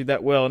playing actually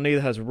that well, and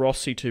neither has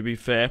Rossi, to be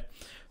fair.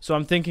 So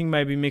I'm thinking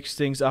maybe mix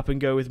things up and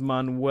go with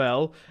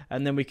Manuel,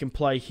 and then we can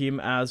play him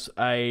as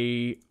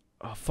a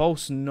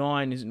false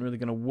 9 isn't really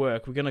going to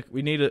work.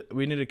 We need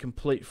a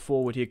complete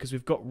forward here because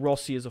we've got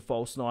Rossi as a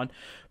false 9.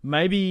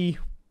 Maybe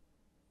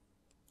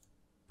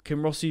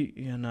can Rossi?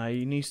 Yeah, no,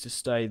 he needs to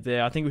stay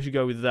there. I think we should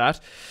go with that.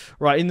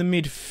 Right, in the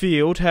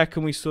midfield, how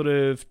can we sort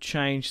of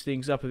change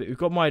things up a bit? We've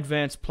got my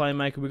advanced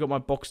playmaker. We've got my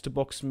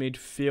box-to-box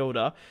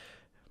midfielder.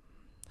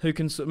 Who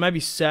can maybe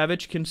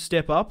Savage can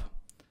step up?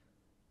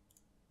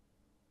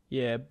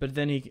 Yeah, but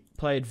then he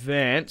play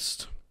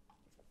advanced.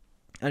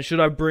 And should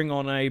I bring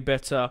on a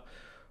better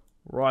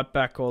right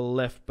back or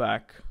left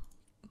back?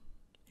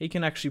 He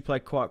can actually play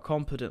quite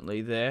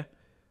competently there.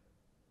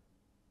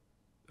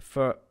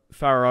 For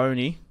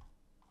Faraoni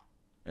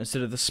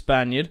instead of the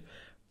Spaniard.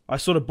 I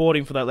sort of bought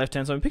him for that left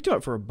hand, so I picked him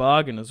up for a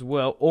bargain as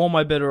well. Or am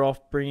I better off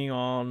bringing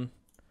on,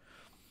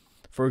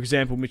 for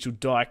example, Mitchell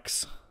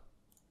Dykes?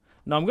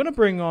 Now I'm going to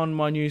bring on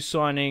my new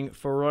signing,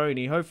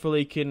 Faraoni. Hopefully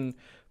he can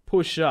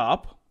push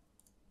up.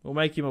 We'll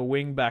make him a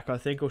wing back, I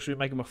think, or should we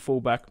make him a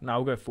full back? No,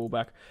 we'll go full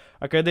back.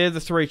 Okay, they're the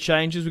 3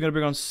 changes. We're going to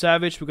bring on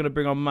Savage, we're going to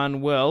bring on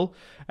Manuel,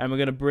 and we're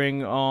going to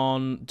bring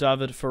on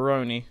David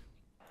Faraoni.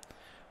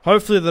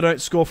 Hopefully they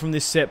don't score from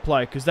this set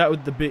play, because that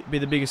would be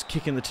the biggest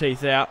kick in the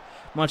teeth out.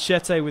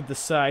 Machete with the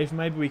save.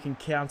 Maybe we can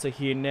counter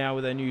here now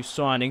with our new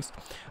signings.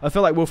 I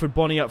felt like Wilfred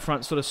Bonny up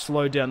front sort of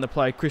slowed down the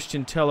play.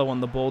 Christian Tello on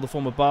the ball, the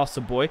former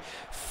Barca boy,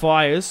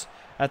 fires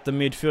at the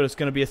midfield. It's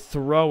going to be a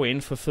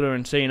throw-in for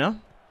Fiorentina.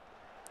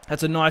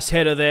 That's a nice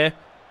header there.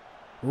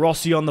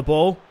 Rossi on the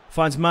ball.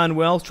 Finds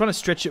Manuel. Trying to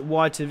stretch it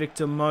wide to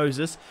Victor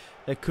Moses.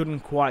 They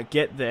couldn't quite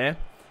get there.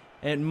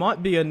 And it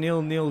might be a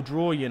 0-0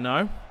 draw, you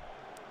know.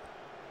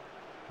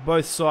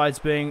 Both sides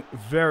being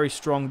very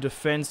strong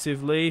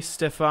defensively.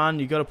 Stefan,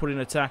 you got to put in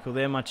a tackle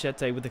there.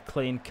 Machete with a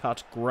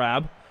clean-cut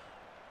grab.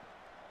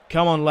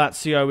 Come on,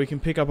 Lazio. We can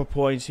pick up a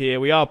point here.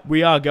 We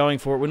are going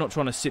for it. We're not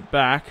trying to sit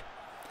back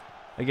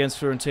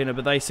against Fiorentina,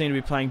 but they seem to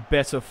be playing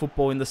better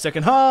football in the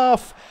second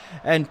half.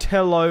 And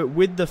Tello,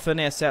 with the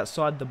finesse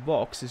outside the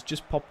box, has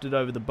just popped it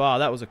over the bar.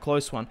 That was a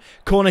close one.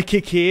 Corner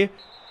kick here.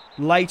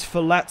 Late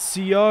for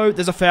Lazio.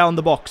 There's a foul in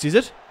the box, is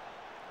it?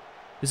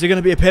 Is there going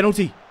to be a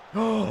penalty?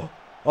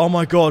 Oh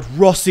my God,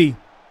 Rossi.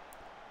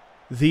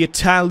 The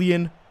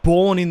Italian,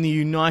 born in the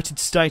United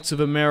States of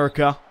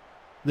America.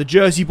 The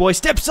Jersey boy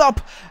steps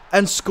up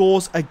and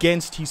scores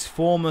against his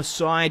former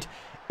side.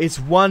 It's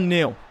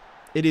 1-0.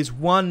 It is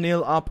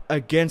 1-0 up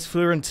against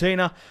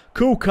Fiorentina.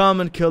 Cool, calm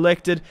and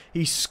collected.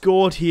 He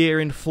scored here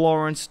in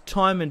Florence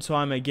time and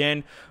time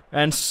again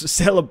and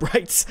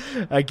celebrates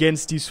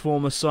against his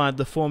former side,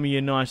 the former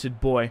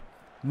United boy.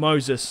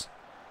 Moses.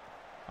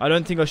 I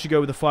don't think I should go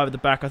with the 5 at the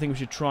back. I think we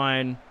should try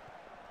and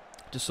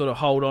just sort of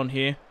hold on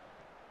here.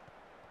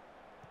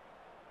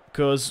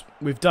 Because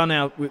we've done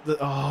our...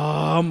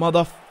 Oh,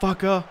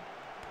 motherfucker.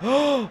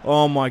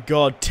 Oh my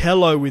God.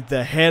 Tello with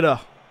the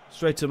header.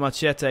 Straight to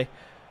Machete.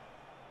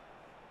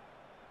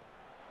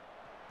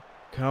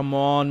 Come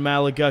on,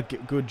 Malaga.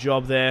 Good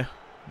job there.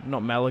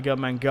 Not Malaga,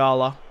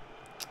 Mangala.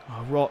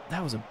 Oh,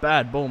 that was a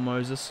bad ball,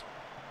 Moses.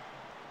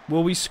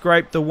 Will we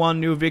scrape the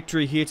 1-0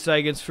 victory here today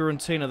against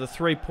Fiorentina? The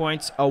 3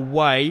 points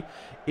away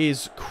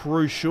is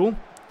crucial.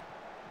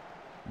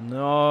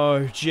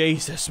 No,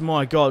 Jesus,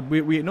 my God.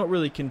 We're not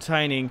really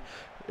containing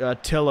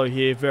Tello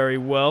here very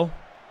well.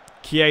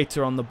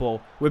 Chiesa on the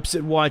ball. Whips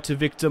it wide to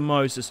Victor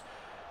Moses.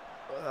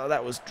 Oh,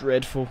 that was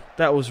dreadful.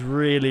 That was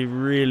really,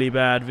 really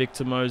bad,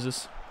 Victor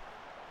Moses.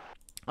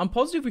 I'm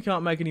positive we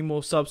can't make any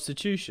more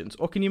substitutions.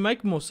 Or can you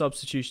make more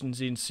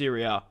substitutions in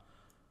Serie A?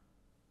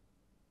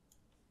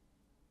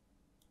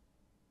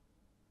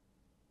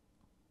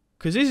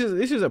 Because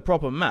this is a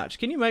proper match.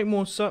 Can you make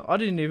more I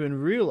didn't even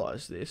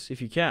realise this,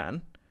 if you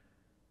can.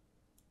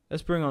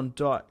 Let's bring on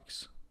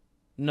Dykes.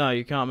 No,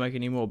 you can't make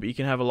any more, but you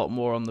can have a lot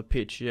more on the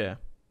pitch, yeah.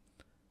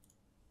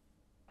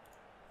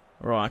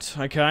 Right,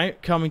 okay.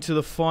 Coming to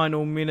the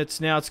final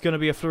minutes now. It's going to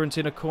be a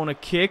Fiorentina corner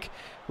kick.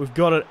 We've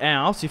got it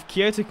out. If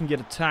Chiesa can get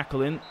a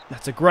tackle in,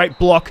 that's a great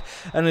block.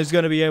 And there's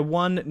going to be a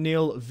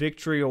 1-0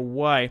 victory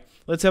away.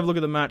 Let's have a look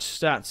at the match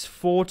stats.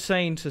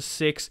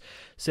 14-6,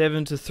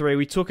 7-3.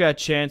 We took our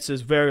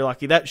chances. Very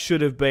lucky. That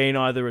should have been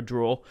either a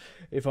draw,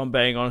 if I'm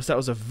being honest. That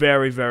was a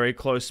very, very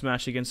close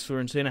match against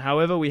Fiorentina.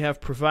 However, we have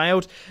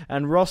prevailed.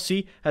 And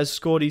Rossi has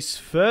scored his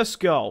first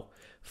goal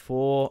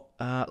for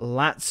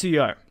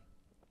Lazio.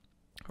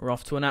 We're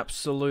off to an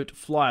absolute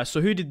flyer. So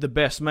who did the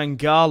best?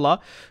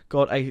 Mangala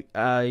got a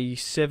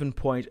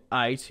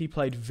 7.8. He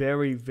played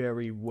very,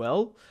 very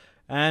well.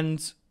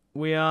 And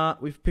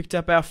we've picked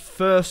up our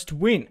first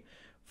win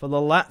for the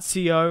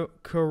Lazio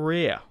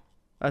career.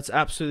 That's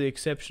absolutely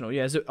exceptional.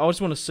 Yeah, I just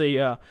want to see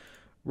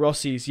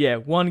Rossi's,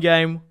 one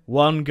game,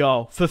 one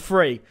goal for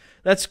free.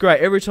 That's great.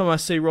 Every time I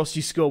see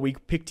Rossi score, we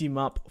picked him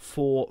up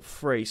for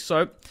free.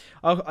 So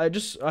I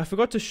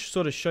forgot to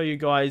sort of show you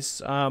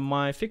guys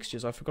my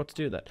fixtures. I forgot to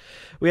do that.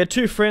 We had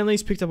 2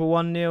 friendlies, picked up a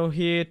 1-0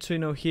 here,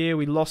 2-0 here.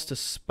 We lost to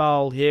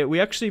Spal here.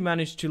 We actually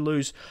managed to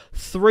lose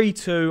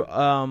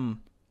 3-2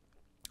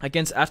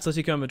 against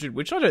Atletico Madrid,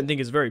 which I don't think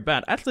is very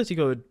bad.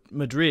 Atletico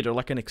Madrid are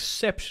like an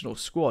exceptional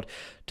squad.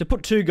 To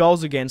put 2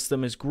 goals against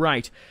them is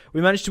great. We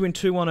managed to win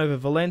 2-1 over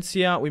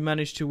Valencia. We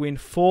managed to win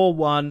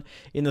 4-1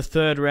 in the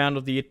 3rd round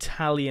of the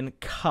Italian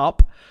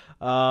Cup.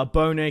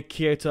 Bone,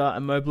 Chiesa,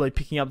 and Mobile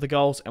picking up the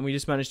goals, and we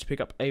just managed to pick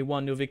up a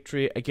 1-0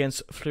 victory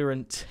against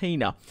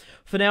Fiorentina.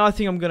 For now, I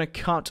think I'm going to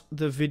cut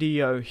the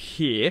video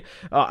here.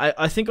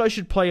 I think I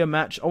should play a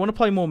match. I want to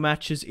play more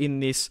matches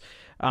in this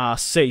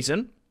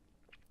season.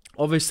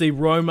 Obviously,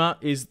 Roma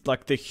is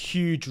like the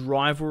huge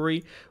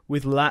rivalry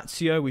with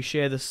Lazio. We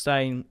share the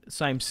same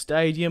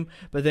stadium,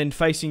 but then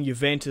facing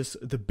Juventus,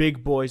 the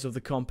big boys of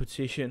the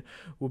competition,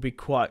 will be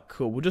quite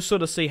cool. We'll just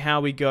sort of see how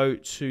we go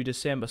to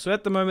December. So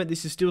at the moment,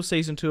 this is still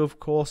Season 2,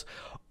 of course,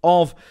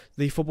 of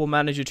the Football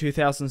Manager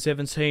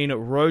 2017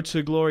 Road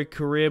to Glory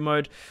career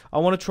mode. I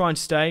want to try and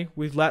stay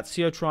with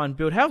Lazio, try and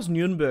build. How's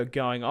Nuremberg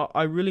going?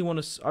 I really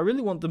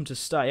want them to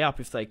stay up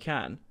if they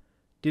can.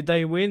 Did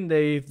they win?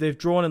 They've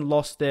drawn and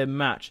lost their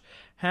match.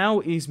 How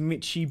is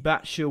Michi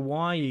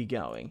Batshuayi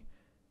going?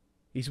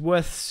 He's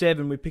worth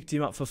 7. We picked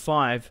him up for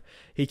 5.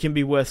 He can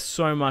be worth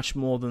so much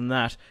more than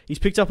that. He's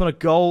picked up on a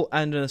goal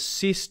and an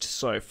assist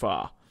so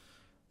far.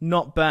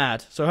 Not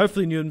bad. So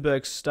hopefully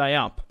Nuremberg stay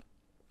up.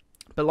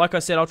 But like I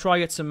said, I'll try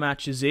to get some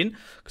matches in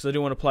because I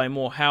do want to play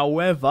more.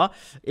 However,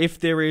 if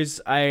there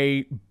is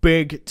a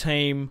big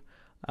team...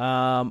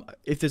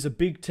 if there's a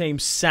big team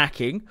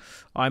sacking,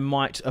 I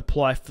might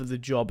apply for the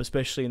job,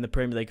 especially in the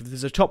Premier League. If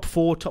there's a top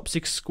 4, top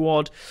 6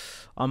 squad,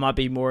 I might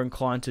be more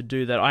inclined to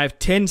do that. I have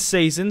 10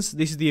 seasons.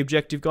 This is the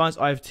objective, guys.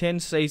 I have 10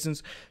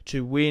 seasons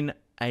to win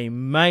a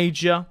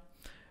major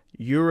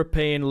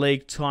European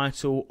League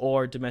title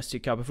or a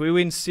domestic cup. If we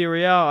win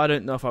Serie A, I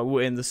don't know if I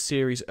will end the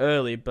series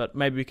early, but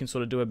maybe we can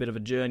sort of do a bit of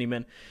a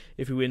journeyman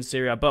if we win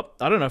Serie A. But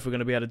I don't know if we're going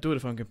to be able to do it,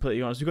 if I'm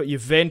completely honest. We've got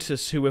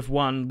Juventus, who have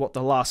won,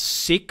 the last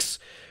 6,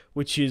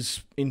 which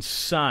is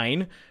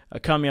insane,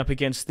 coming up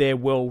against their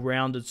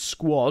well-rounded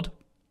squad.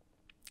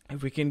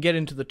 If we can get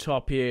into the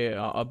top here,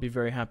 I'll be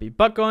very happy.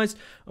 But guys,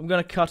 I'm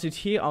going to cut it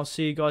here. I'll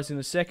see you guys in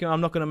a second.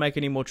 I'm not going to make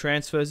any more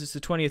transfers. It's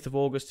the 20th of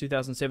August,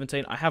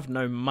 2017. I have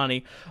no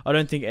money. I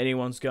don't think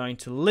anyone's going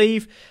to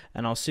leave.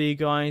 And I'll see you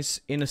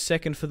guys in a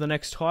second for the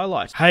next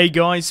highlight. Hey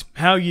guys,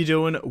 how you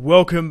doing?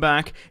 Welcome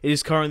back. It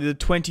is currently the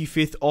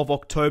 25th of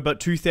October,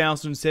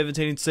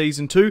 2017 in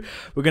Season 2.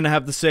 We're going to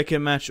have the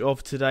second match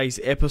of today's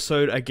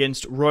episode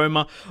against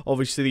Roma.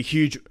 Obviously, the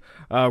huge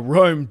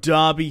Rome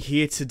derby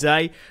here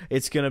today.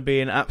 It's going to be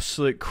an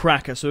absolute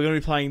cracker. So we're going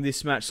to be playing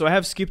this match. So I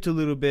have skipped a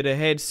little bit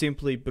ahead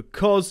simply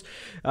because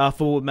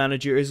Football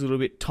Manager is a little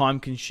bit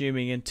time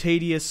consuming and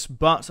tedious,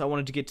 but I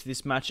wanted to get to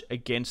this match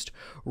against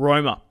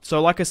Roma.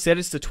 So like I said,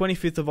 it's the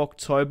 25th of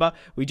October.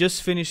 We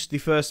just finished the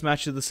first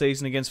match of the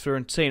season against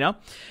Fiorentina.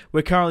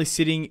 We're currently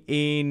sitting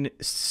in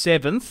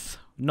 7th.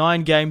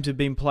 9 games have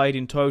been played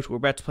in total. We're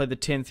about to play the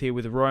 10th here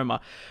with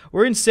Roma.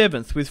 We're in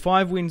 7th with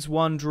 5 wins,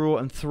 1 draw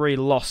and 3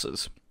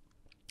 losses.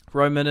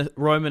 Roma a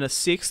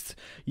 6th,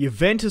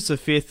 Juventus a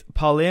 5th,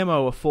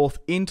 Palermo a 4th,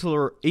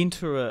 Inter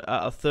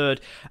a 3rd,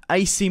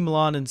 AC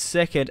Milan in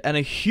 2nd, and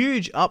a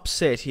huge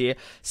upset here.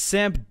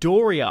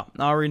 Sampdoria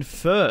are in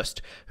 1st,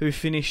 who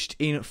finished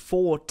in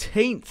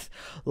 14th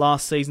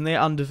last season.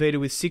 They're undefeated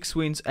with 6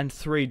 wins and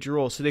 3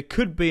 draws, so there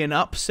could be an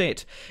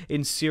upset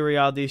in Serie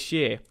A this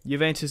year.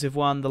 Juventus have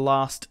won the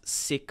last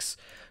 6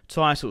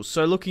 titles.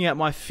 So looking at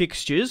my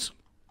fixtures,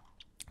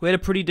 we had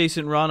a pretty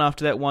decent run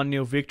after that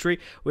 1-0 victory.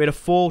 We had a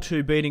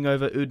 4-2 beating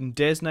over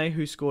Udinese,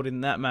 who scored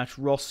in that match,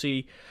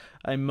 Rossi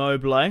and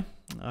Mobile. I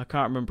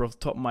can't remember off the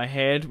top of my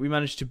head. We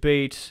managed to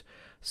beat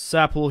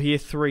Sapple here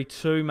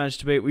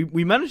 3-2.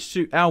 We managed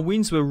to, our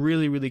wins were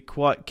really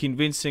quite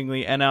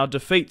convincingly, and our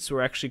defeats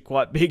were actually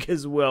quite big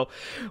as well.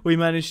 We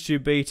managed to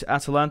beat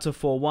Atalanta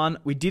 4-1.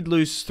 We did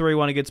lose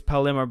 3-1 against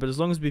Palermo, but as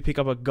long as we pick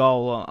up a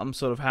goal, I'm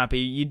sort of happy.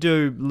 You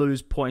do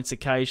lose points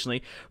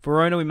occasionally.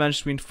 Verona, we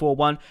managed to win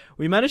 4-1.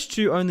 We managed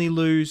to only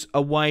lose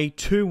away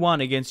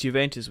 2-1 against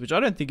Juventus, which I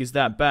don't think is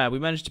that bad. We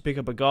managed to pick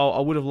up a goal.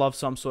 I would have loved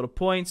some sort of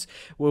points.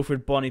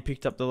 Wilfred Boni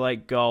picked up the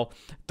late goal.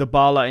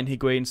 Dybala and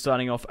Higuain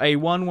starting off. A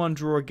 1-1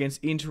 draw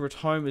against Inter at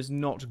home is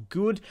not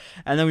good.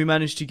 And then we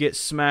managed to get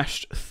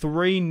smashed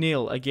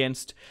 3-0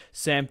 against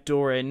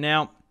Sampdoria.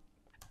 Now,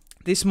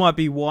 this might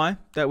be why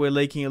that we're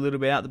leaking a little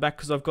bit out the back,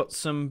 because I've got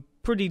some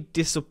pretty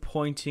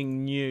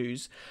disappointing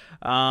news.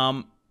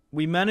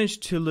 We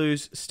managed to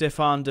lose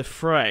Stefan de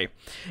Vrij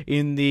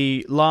in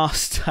the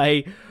last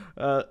day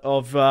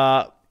of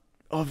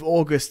of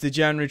August, the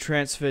January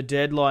transfer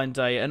deadline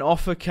day, an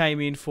offer came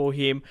in for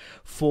him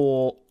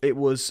for, it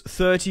was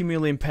 £30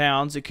 million.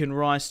 It can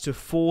rise to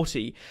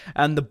 40,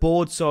 and the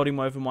board sold him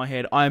over my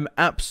head. I am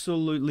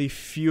absolutely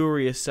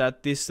furious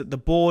at this, that the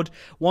board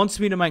wants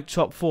me to make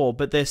top four,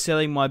 but they're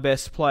selling my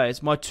best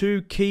players. My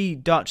two key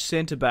Dutch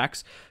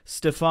centre-backs,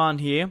 Stefan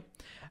here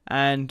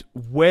and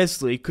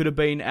Wesley, could have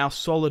been our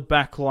solid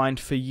backline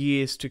for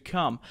years to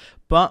come.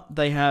 But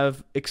they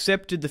have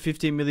accepted the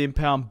 £15 million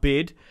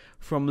bid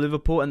from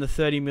Liverpool and the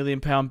 £30 million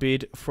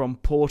bid from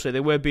Porto.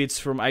 There were bids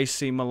from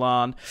AC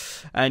Milan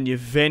and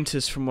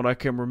Juventus from what I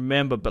can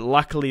remember, but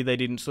luckily they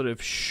didn't sort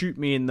of shoot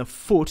me in the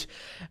foot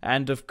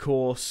and, of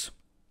course,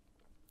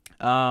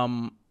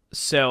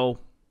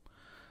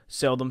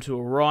 sell them to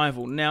a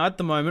rival. Now, at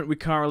the moment, we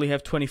currently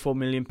have £24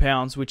 million,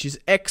 which is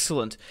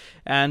excellent,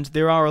 and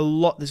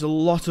there's a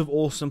lot of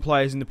awesome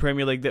players in the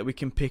Premier League that we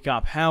can pick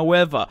up.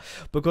 However,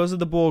 because of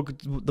the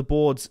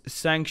board's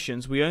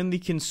sanctions, we only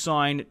can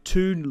sign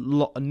two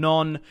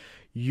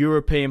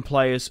non-European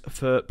players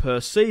per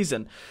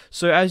season.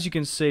 So, as you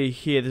can see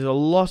here, there's a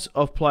lot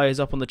of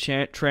players up on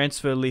the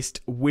transfer list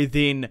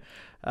within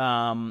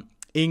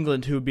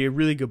England who would be a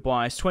really good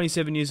buy. He's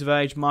 27 years of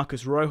age,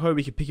 Marcus Rojo.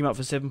 We could pick him up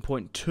for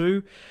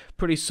 7.2.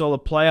 Pretty solid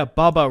player.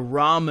 Baba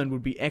Rahman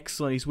would be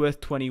excellent. He's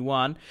worth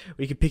 21.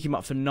 We could pick him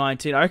up for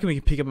 19. I reckon we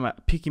could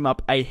pick him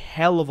up a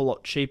hell of a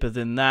lot cheaper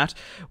than that.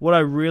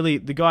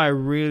 The guy I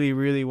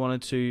really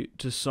wanted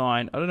to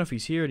sign, I don't know if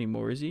he's here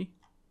anymore, is he?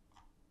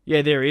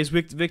 Yeah, there he is.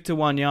 Victor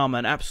Wanyama,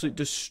 an absolute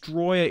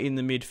destroyer in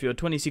the midfield,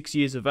 26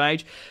 years of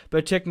age,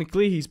 but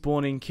technically he's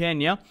born in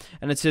Kenya.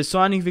 And it says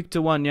signing Victor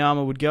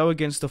Wanyama would go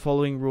against the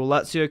following rule.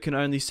 Lazio can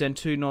only send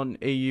two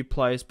non-EU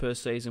players per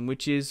season,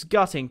 which is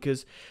gutting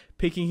because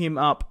picking him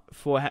up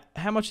for...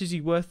 How much is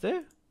he worth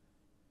there?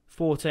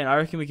 14. I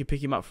reckon we could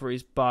pick him up for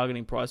his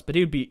bargaining price, but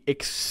he would be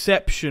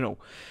exceptional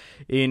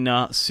in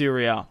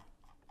Serie A.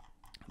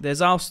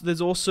 There's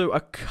also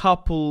a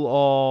couple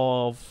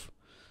of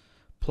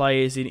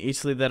players in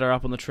Italy that are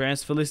up on the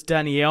transfer list.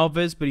 Dani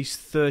Alves, but he's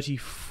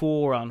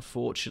 34,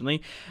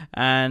 unfortunately.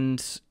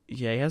 And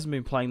yeah, he hasn't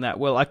been playing that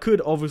well. I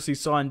could obviously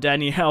sign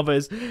Dani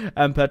Alves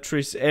and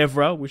Patrice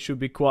Evra, which would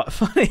be quite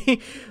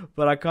funny.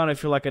 But I kind of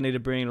feel like I need to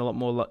bring in a lot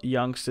more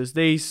youngsters.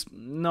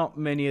 Not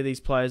many of these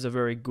players are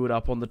very good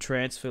up on the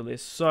transfer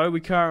list. So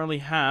we currently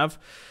have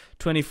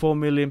 £24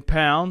 million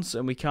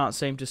and we can't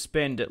seem to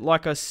spend it.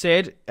 Like I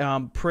said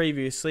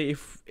previously,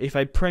 if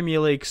a Premier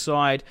League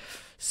side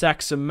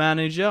sacks a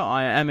manager,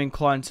 I am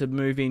inclined to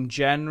move in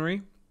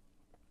January.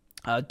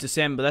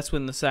 December, that's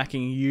when the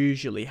sacking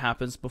usually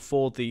happens,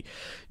 before the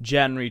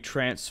January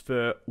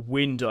transfer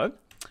window.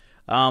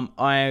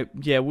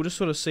 We'll just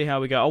sort of see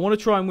how we go. I want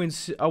to try and win.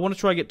 I want to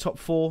try and get top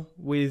four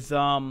with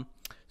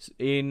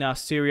in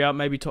Serie A,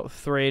 maybe top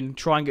 3, and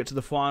try and get to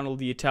the final of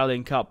the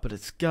Italian Cup, but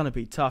it's going to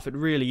be tough. It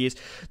really is.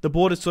 The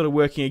board is sort of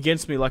working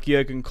against me like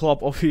Jurgen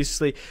Klopp.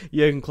 Obviously,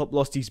 Jurgen Klopp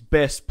lost his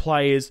best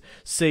players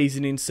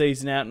season in,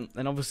 season out,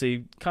 and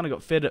obviously kind of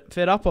got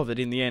fed up of it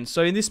in the end.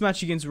 So in this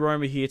match against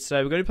Roma here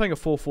today, we're going to be playing a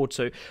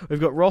 4-4-2. We've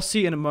got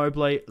Rossi and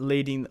Immobile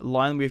leading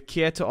line. We have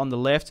Chiesa on the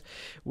left.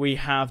 We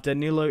have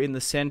Danilo in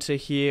the centre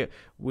here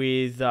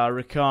with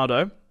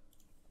Ricardo.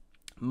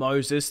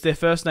 Moses. Their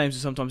first names are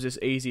sometimes just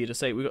easier to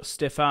say. We've got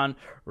Stefan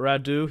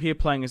Radu here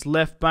playing as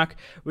left back.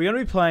 We're going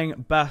to be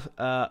playing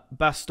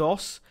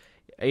Bastos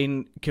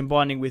in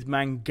combining with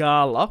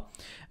Mangala.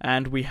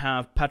 And we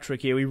have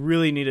Patrick here. We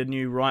really need a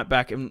new right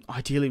back, and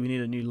ideally we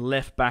need a new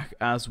left back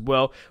as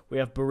well. We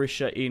have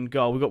Berisha in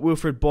goal. We've got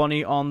Wilfred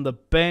Bonney on the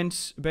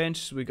bench.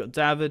 We've got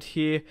David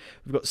here.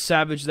 We've got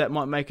Savage that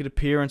might make an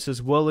appearance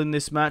as well in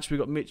this match. We've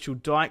got Mitchell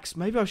Dykes.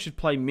 Maybe I should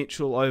play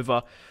Mitchell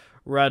over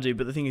Radu,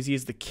 but the thing is, he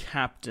is the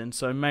captain,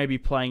 so maybe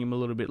playing him a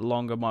little bit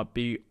longer might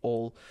be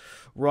all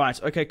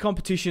right. Okay,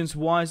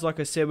 competitions-wise, like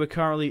I said, we're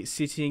currently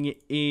sitting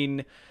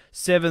in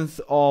 7th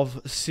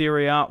of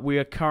Serie A. We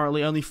are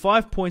currently only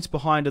 5 points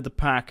behind of the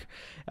pack.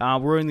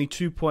 We're only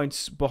 2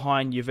 points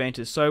behind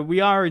Juventus. So we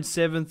are in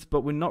 7th,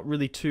 but we're not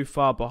really too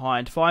far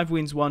behind. 5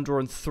 wins, 1 draw,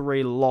 and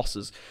 3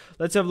 losses.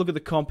 Let's have a look at the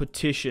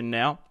competition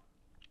now.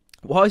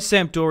 Why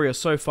Sampdoria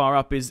so far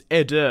up is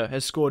Eder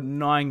has scored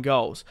 9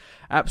 goals,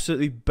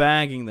 absolutely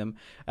bagging them.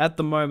 At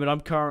the moment, I'm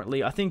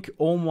currently, I think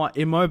all my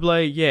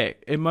Immobile,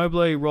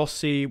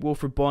 Rossi,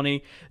 Wilfred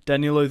Bonney,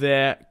 Danilo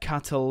there,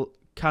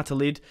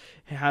 Catalid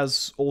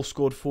has all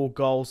scored 4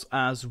 goals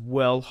as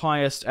well.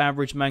 Highest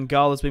average,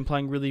 Mangala has been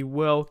playing really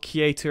well.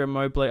 Chiesa and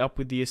Immobile up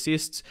with the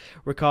assists.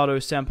 Ricardo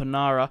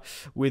Sampanara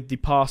with the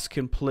pass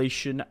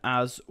completion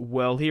as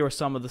well. Here are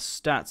some of the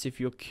stats if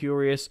you're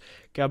curious.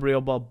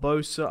 Gabriel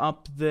Barbosa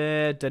up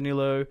there.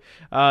 Danilo.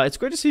 It's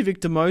great to see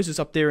Victor Moses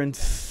up there in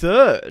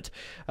 3rd,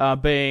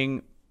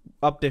 being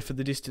up there for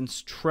the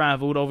distance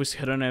travelled.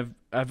 Obviously, I don't have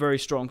a very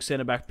strong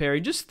centre-back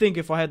pairing. Just think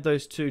if I had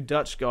those 2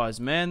 Dutch guys,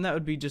 man, that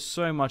would be just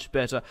so much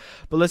better.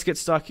 But let's get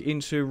stuck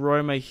into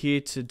Roma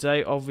here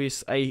today.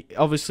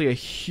 Obviously, a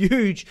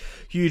huge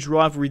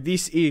rivalry.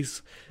 This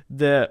is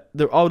I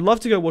would love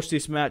to go watch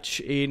this match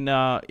in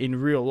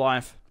real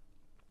life.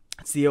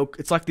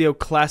 It's like the El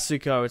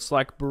Clasico. It's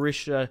like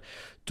Borussia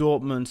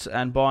Dortmund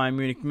and Bayern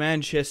Munich,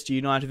 Manchester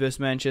United versus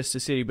Manchester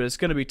City, but it's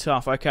going to be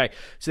tough. Okay,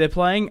 so they're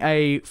playing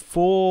a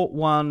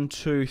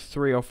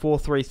 4-1-2-3 or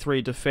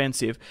 4-3-3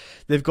 defensive.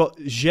 They've got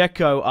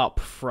Dzeko up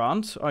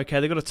front. Okay,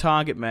 they've got a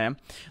target man.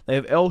 They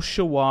have El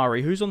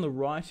Shawari. Who's on the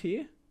right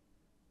here?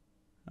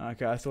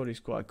 Okay, I thought he's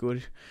quite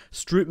good.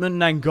 Strootman,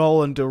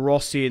 Mangala, and De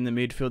Rossi in the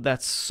midfield.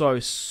 That's so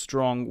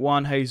strong.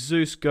 Juan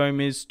Jesus,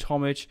 Gomez,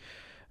 Tomic.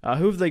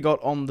 Who have they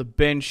got on the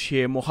bench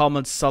here?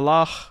 Mohamed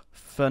Salah,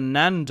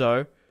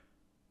 Fernando.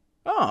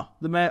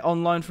 The man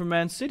on loan from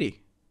Man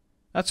City.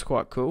 That's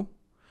quite cool.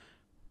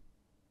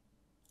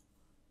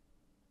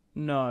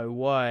 No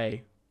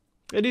way.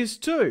 It is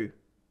too.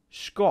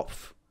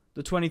 Schopf,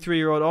 the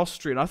 23-year-old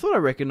Austrian. I thought I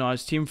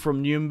recognised him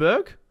from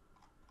Nuremberg.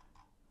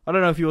 I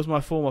don't know if he was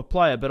my former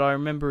player, but I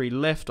remember he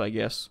left, I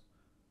guess.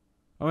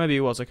 Or maybe he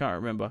was, I can't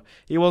remember.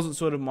 He wasn't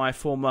sort of my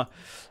former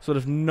sort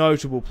of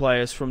notable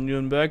players from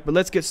Nuremberg. But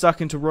let's get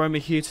stuck into Roma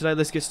here today.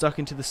 Let's get stuck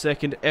into the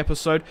second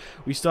episode.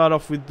 We start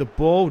off with the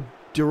ball.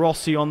 De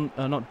Rossi on...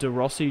 not De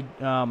Rossi.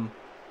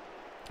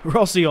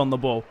 Rossi on the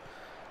ball.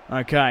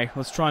 Okay,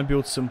 let's try and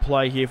build some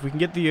play here. If we can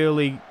get the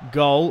early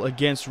goal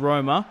against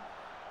Roma,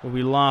 we'll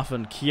be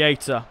laughing.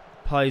 Chiesa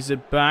plays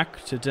it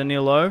back to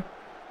Danilo.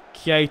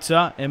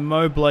 Chiesa,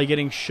 Immobile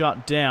getting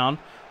shut down.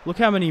 Look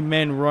how many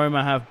men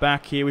Roma have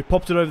back here. We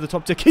popped it over the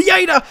top to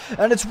Chiesa,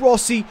 and it's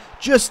Rossi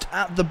just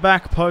at the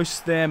back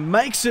post there.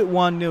 Makes it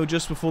 1-0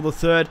 just before the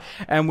third,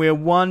 and we're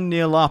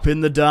 1-0 up in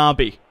the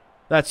derby.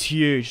 That's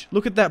huge.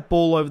 Look at that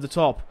ball over the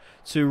top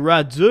to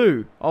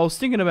Radu. I was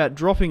thinking about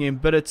dropping him,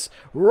 but it's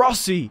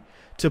Rossi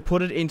to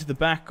put it into the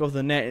back of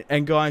the net.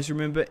 And guys,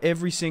 remember,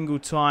 every single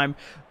time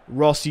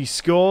Rossi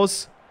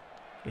scores,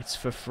 it's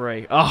for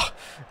free.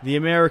 The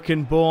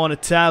American-born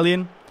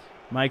Italian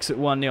makes it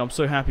 1-0. I'm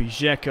so happy.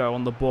 Dzeko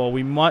on the ball.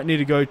 We might need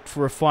to go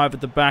for a 5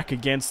 at the back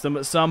against them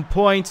at some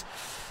point.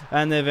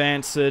 And they've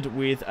answered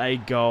with a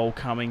goal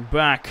coming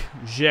back.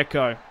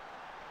 Dzeko.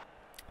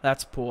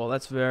 That's poor.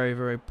 That's very,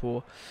 very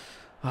poor.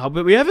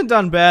 But we haven't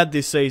done bad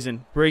this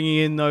season. Bringing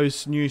in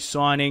those new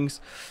signings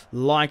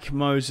like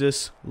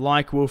Moses,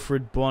 like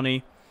Wilfried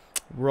Bony,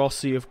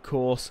 Rossi, of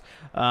course.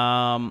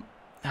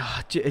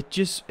 It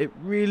just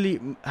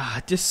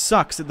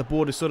sucks that the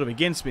board is sort of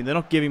against me. They're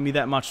not giving me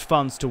that much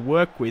funds to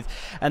work with,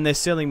 and they're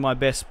selling my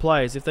best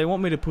players. If they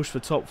want me to push for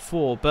top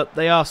 4, but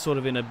they are sort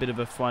of in a bit of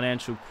a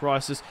financial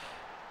crisis.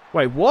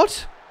 Wait,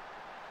 what?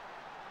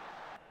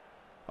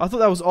 I thought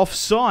that was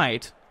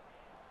offside.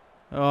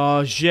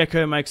 Oh,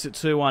 Dzeko makes it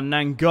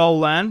 2-1.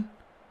 Nangolan,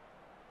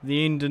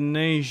 the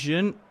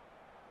Indonesian.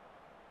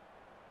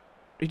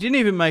 He didn't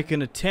even make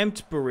an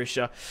attempt,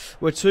 Borussia.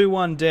 We're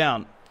 2-1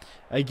 down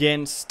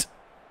against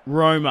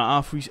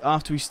Roma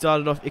after we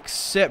started off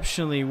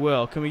exceptionally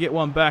well. Can we get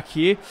one back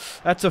here?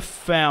 That's a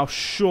foul,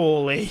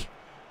 surely.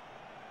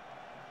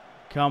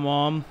 Come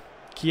on.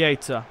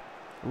 Chiesa.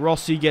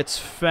 Rossi gets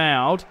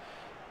fouled.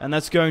 And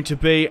that's going to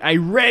be a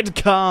red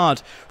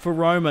card for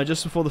Roma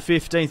just before the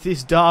 15th.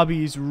 This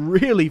derby is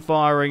really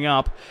firing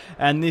up.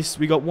 And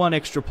we got one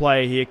extra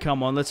player here.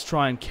 Come on, let's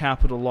try and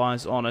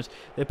capitalise on it.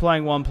 They're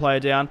playing one player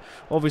down.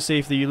 Obviously,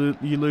 if you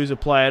lose a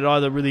player, it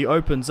either really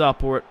opens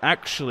up or it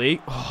actually...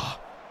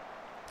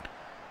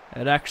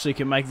 it actually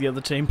can make the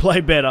other team play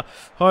better.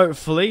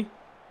 Hopefully,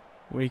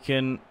 we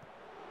can...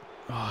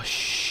 Oh,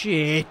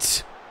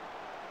 shit.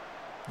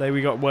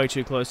 We got way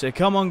too close there.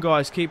 Come on,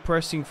 guys. Keep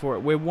pressing for it.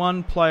 We're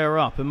one player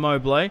up.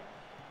 Immobile.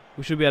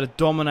 We should be able to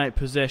dominate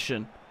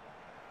possession.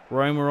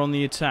 Roma on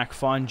the attack.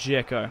 Find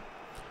Dzeko.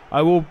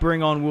 I will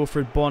bring on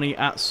Wilfried Bony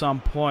at some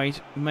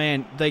point.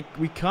 Man,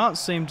 we can't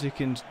seem to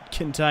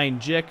contain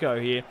Dzeko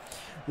here.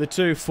 The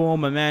two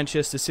former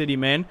Manchester City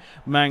men,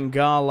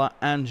 Mangala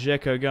and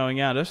Dzeko, going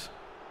at it.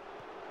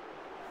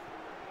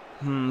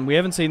 We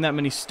haven't seen that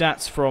many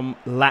stats from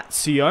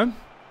Lazio.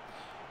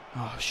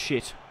 Oh,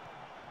 shit.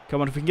 Come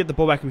on, if we can get the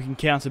ball back, we can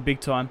counter big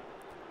time.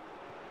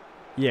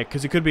 Yeah,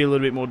 because it could be a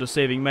little bit more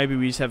deceiving. Maybe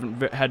we just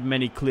haven't had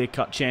many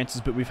clear-cut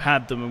chances, but we've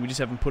had them and we just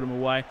haven't put them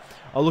away.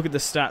 I'll look at the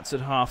stats at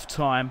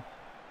half-time.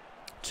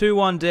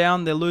 2-1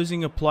 down. They're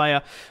losing a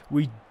player.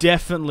 We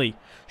definitely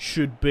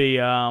should be...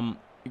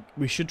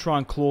 we should try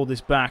and claw this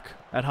back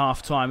at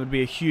half-time. It would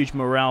be a huge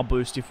morale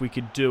boost if we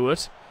could do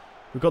it.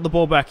 We've got the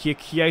ball back here.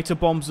 Chiesa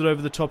bombs it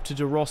over the top to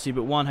De Rossi,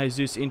 but Juan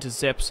Jesus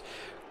intercepts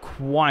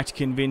quite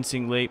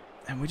convincingly.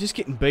 And we're just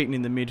getting beaten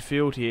in the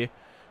midfield here.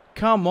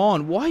 Come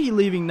on. Why are you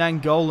leaving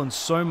Nangolan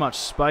so much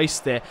space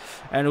there?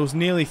 And it was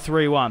nearly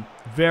 3-1.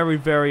 Very,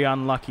 very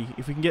unlucky.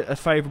 If we can get a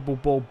favourable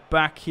ball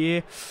back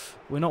here.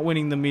 We're not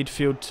winning the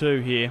midfield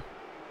too here.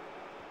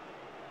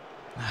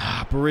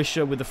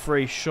 Borussia with a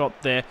free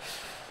shot there.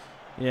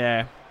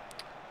 Yeah.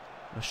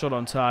 A shot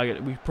on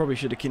target. We probably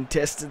should have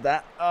contested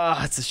that.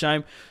 It's a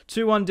shame.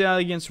 2-1 down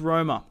against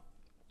Roma.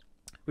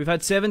 We've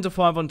had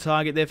 7-5 on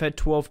target. They've had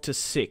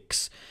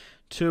 12-6.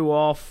 2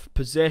 off.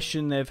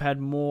 Possession they've had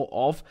more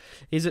of.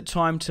 Is it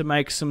time to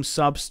make some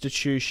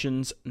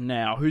substitutions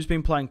now? Who's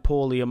been playing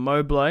poorly?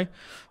 Immobile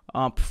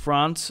up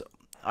front.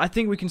 I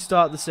think we can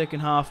start the second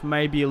half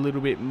maybe a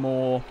little bit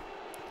more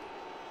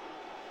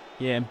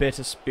Yeah, and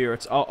better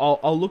spirits.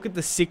 I'll look at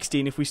the 60,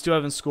 and if we still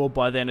haven't scored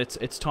by then,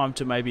 it's time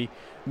to maybe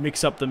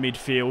mix up the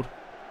midfield.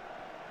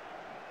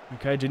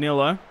 Okay,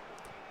 Danilo.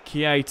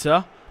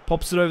 Keita.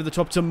 Pops it over the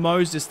top to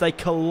Moses. They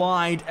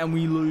collide, and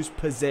we lose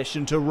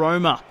possession to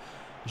Roma.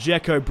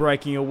 Dzeko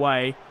breaking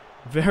away.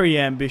 Very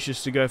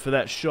ambitious to go for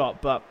that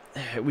shot, but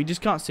we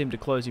just can't seem to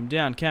close him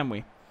down, can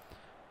we?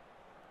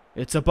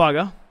 It's a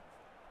bugger.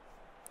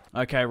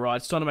 Okay, right.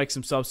 It's time to make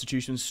some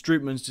substitutions.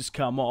 Strootman's just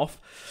come off.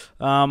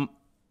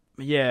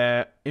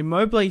 Yeah,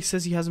 Immobile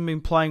says he hasn't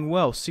been playing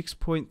well.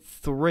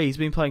 6.3. He's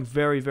been playing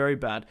very, very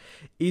bad.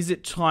 Is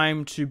it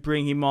time to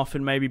bring him off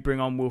and maybe bring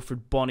on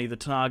Wilfried Bony, the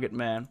target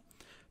man?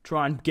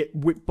 Try and get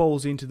whip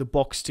balls into the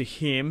box to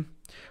him.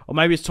 Or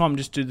maybe it's time to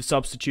just do the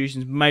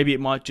substitutions. Maybe it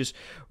might just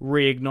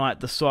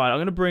reignite the side. I'm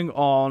going to bring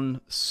on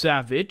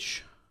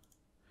Savage.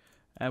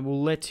 And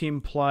we'll let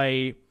him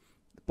play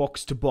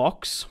box to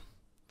box.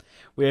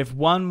 We have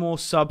one more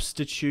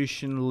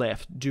substitution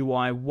left. Do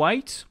I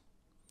wait?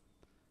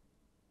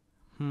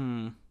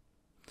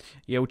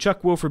 Yeah, we'll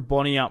chuck Wilfried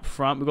Bony up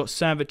front. We've got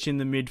Savic in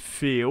the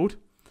midfield.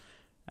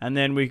 And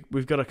then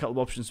we've got a couple of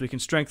options. We can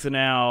strengthen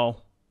our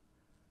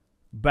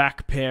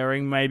back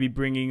pairing, maybe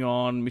bringing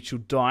on Mitchell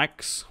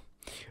Dykes.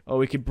 Or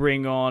we could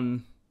bring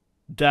on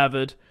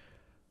David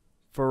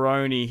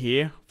Faraoni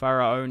here.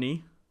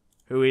 Faraoni,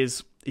 who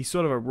is, he's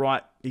sort of a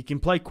right, he can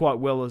play quite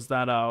well as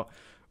that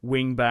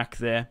wing back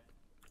there.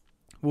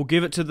 We'll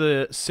give it to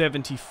the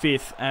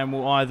 75th, and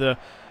we'll either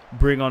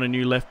bring on a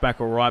new left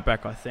back or right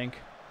back, I think.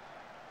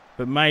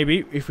 But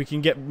maybe if we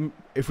can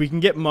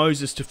get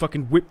Moses to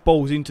fucking whip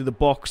balls into the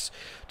box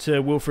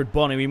to Wilfried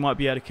Bony, we might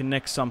be able to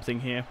connect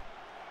something here.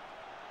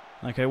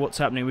 Okay, what's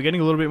happening? We're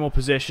getting a little bit more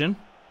possession.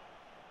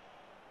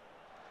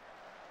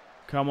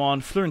 Come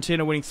on,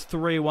 Fiorentina winning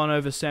 3-1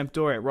 over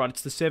Sampdoria. Right,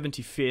 it's the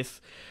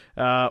 75th.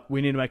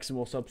 We need to make some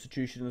more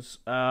substitutions.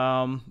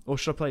 Or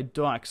should I play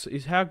Dykes?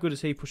 How good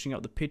is he pushing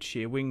up the pitch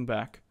here? Wing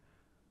back.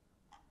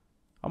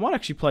 I might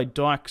actually play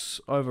Dykes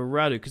over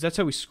Radu, because that's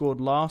how we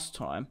scored last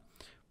time.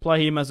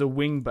 Play him as a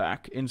wing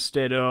back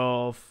instead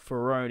of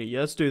Faraoni. Yeah,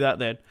 let's do that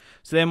then.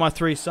 So they're my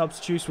three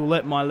substitutes. We'll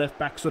let my left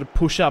back sort of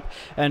push up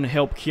and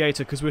help Keita,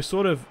 because we're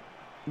sort of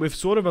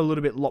a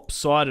little bit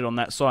lopsided on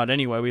that side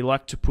anyway. We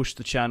like to push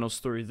the channels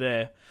through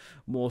there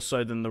more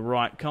so than the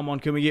right. Come on,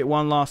 can we get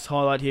one last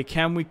highlight here?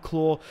 Can we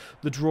claw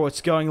the draw?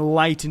 It's going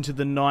late into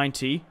the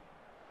 90.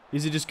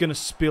 Is it just going to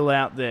spill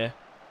out there?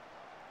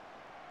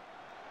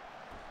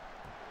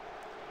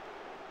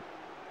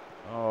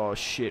 Oh,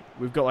 shit.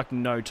 We've got, like,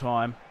 no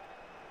time.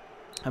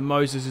 And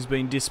Moses has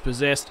been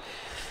dispossessed.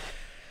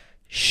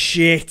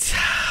 Shit.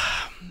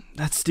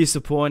 That's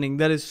disappointing.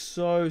 That is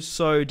so,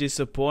 so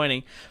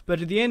disappointing.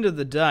 But at the end of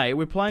the day,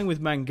 we're playing with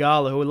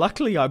Mangala, who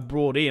luckily I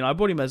brought in. I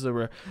brought him as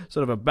a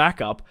sort of a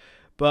backup.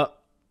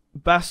 But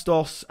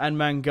Bastos and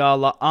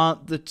Mangala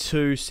aren't the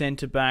two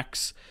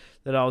centre-backs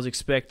that I was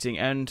expecting.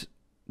 And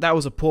that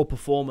was a poor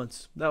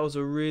performance. That was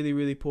a really,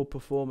 really poor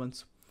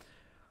performance.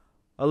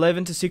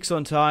 11-6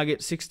 on target,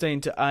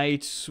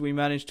 16-8. We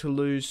managed to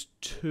lose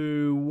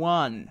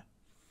 2-1.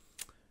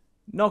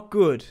 Not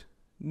good.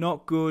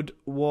 Not good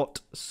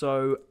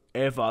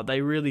whatsoever.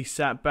 They really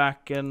sat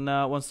back, and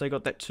once they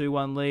got that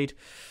 2-1 lead,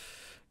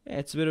 yeah,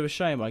 it's a bit of a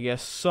shame, I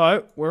guess.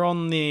 So we're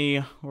on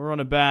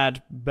a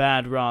bad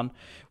run.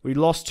 We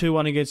lost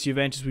 2-1 against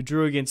Juventus. We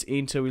drew against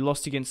Inter. We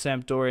lost against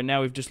Sampdoria.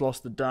 Now we've just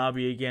lost the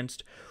derby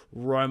against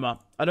Roma.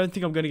 I don't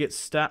think I'm going to get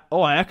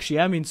Oh, I actually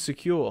am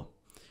insecure.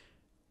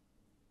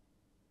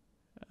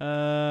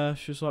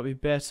 Should slightly be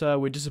better.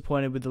 We're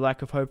disappointed with the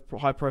lack of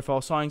high-profile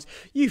signings.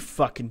 You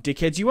fucking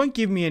dickheads. You won't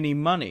give me any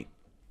money.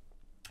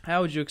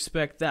 How would you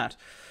expect that?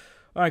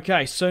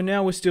 Okay, so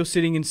now we're still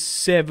sitting in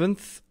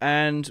 7th,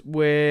 and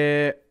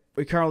we're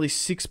currently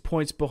 6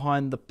 points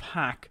behind the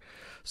pack.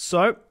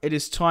 So, it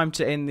is time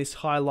to end this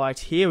highlight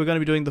here. We're going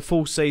to be doing the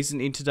full season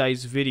in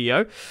today's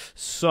video.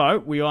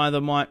 So, we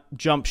either might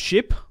jump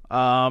ship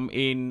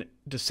in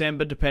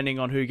December, depending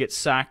on who gets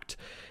sacked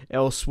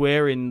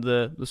elsewhere in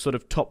the sort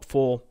of top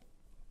 4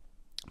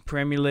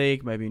 Premier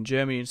League, maybe in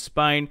Germany and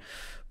Spain.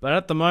 But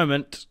at the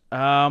moment,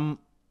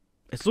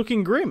 it's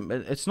looking grim.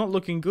 It's not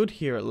looking good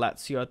here at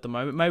Lazio at the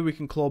moment. Maybe we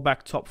can claw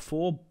back top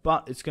 4,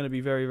 but it's going to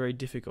be very, very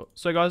difficult.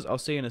 So guys, I'll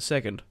see you in a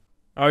second.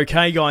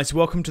 Okay guys,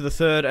 welcome to the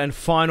third and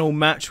final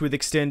match with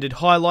extended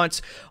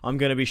highlights I'm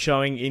going to be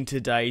showing in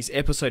today's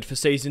episode for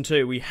Season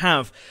 2. We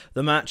have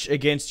the match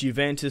against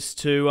Juventus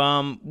to,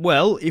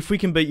 well, if we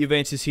can beat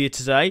Juventus here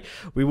today,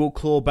 we will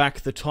claw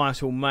back the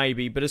title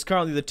maybe, but it's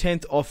currently the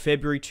 10th of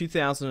February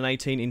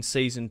 2018 in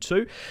Season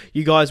 2.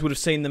 You guys would have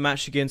seen the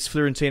match against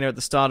Fiorentina at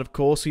the start, of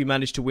course. We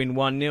managed to win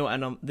 1-0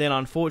 and then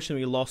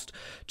unfortunately lost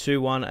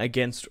 2-1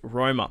 against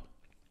Roma.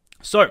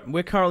 So,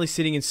 we're currently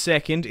sitting in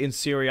second in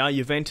Serie A.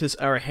 Juventus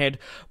are ahead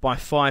by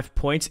 5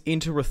 points.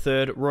 Inter are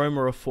third,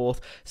 Roma are fourth,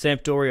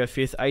 Sampdoria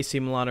fifth, AC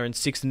Milan are in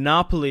sixth,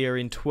 Napoli are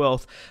in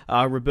 12th.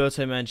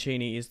 Roberto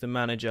Mancini is the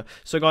manager.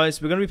 So, guys,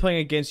 we're going to be playing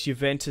against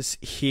Juventus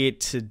here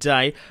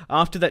today.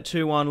 After that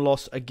 2-1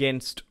 loss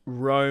against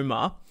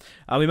Roma,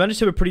 we managed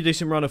to have a pretty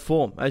decent run of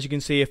form. As you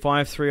can see, a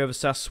 5-3 over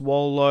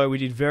Sassuolo. We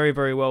did very,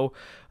 very well.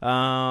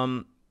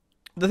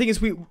 The thing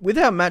is, with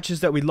our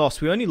matches that we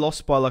lost, we only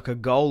lost by like a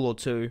goal or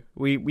two.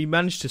 We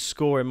managed to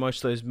score in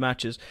most of those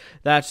matches.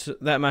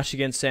 That match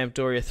against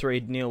Sampdoria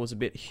 3-0 was a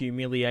bit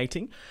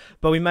humiliating,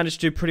 but we managed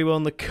to do pretty well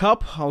in the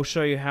cup. I'll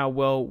show you how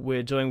well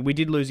we're doing. We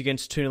did lose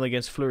against 2-0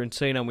 against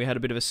Fiorentina, and we had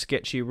a bit of a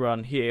sketchy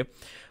run here.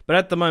 But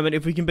at the moment,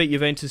 if we can beat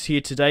Juventus here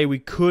today, we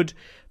could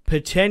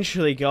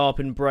potentially go up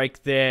and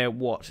break their,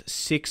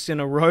 6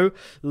 in a row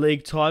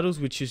league titles,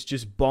 which is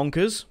just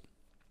bonkers.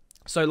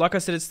 So, like I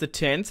said, it's the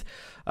 10th.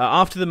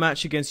 After the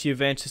match against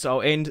Juventus,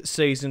 I'll end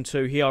Season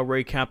 2. Here, I'll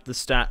recap the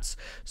stats.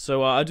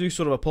 So, I do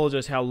sort of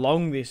apologise how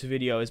long this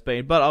video has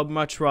been, but I'd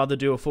much rather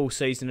do a full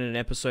season in an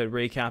episode,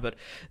 recap it,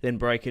 than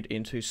break it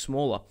into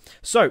smaller.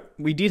 So,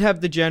 we did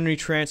have the January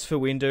transfer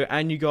window,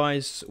 and you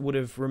guys would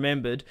have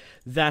remembered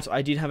that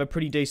I did have a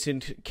pretty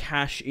decent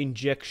cash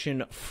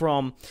injection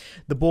from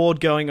the board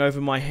going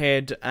over my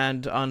head,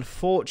 and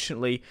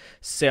unfortunately,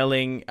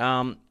 selling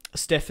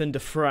Stefan de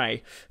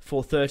Vrij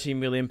for £30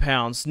 million.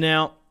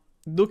 Now,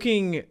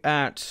 looking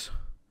at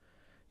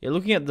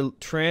the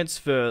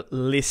transfer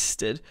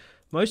listed,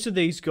 most of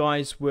these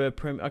guys were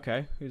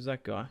okay, who's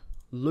that guy?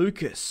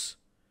 Lucas.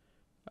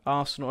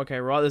 Arsenal. Okay,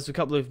 right, there's a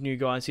couple of new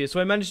guys here. So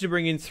I managed to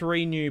bring in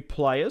 3 new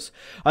players.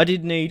 I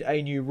did need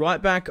a new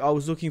right back. I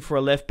was looking for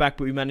a left back,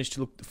 but we managed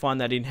to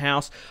find that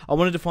in-house. I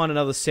wanted to find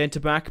another centre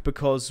back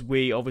because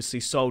we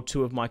obviously sold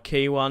 2 of my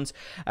key ones,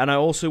 and I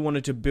also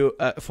wanted to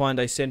find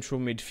a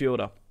central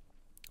midfielder.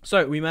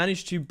 So, we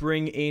managed to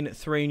bring in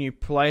 3 new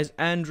players.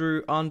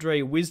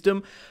 Andre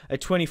Wisdom, a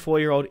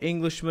 24-year-old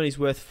Englishman. He's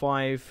worth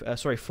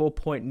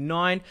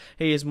 4.9.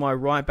 He is my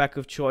right back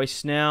of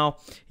choice now.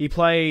 He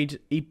played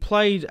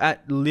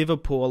at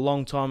Liverpool a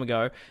long time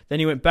ago.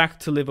 Then he went back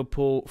to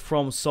Liverpool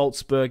from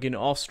Salzburg in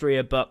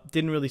Austria, but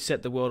didn't really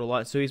set the world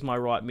alight, so he's my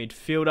right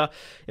midfielder.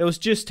 It was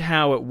just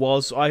how it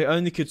was. I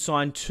only could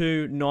sign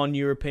 2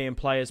 non-European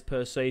players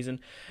per season,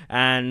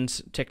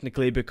 and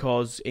technically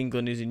because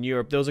England is in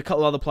Europe. There was a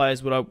couple other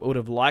players I would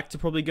have liked to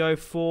probably go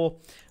for,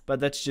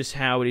 but that's just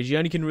how it is. You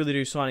only can really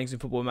do signings in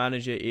Football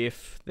Manager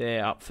if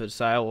they're up for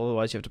sale,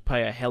 otherwise you have to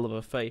pay a hell of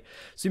a fee.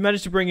 So you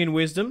managed to bring in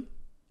Wisdom.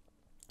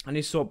 I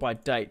need to sort by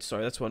date.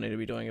 Sorry, that's what I need to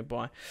be doing it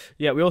by.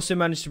 Yeah, we also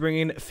managed to bring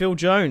in Phil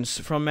Jones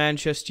from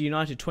Manchester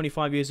United,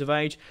 25 years of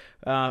age.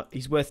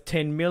 He's worth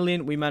 10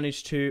 million. We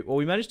managed to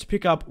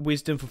pick up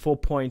Wisdom for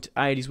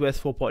 4.8. He's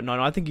worth 4.9.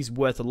 I think he's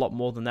worth a lot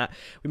more than that.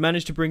 We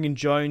managed to bring in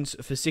Jones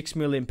for £6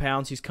 million.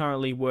 He's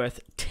currently worth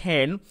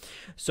 10.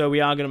 So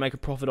we are going to make a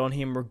profit on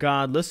him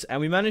regardless.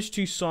 And we managed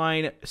to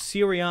sign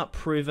Serie A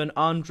proven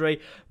Andre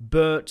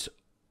Bertolacci.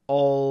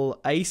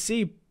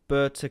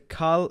 I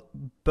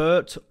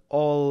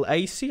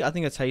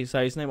think that's how you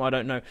say his name. I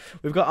don't know.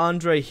 We've got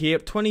Andre here,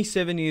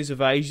 27 years of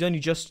age. He's only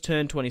just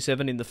turned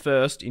 27 in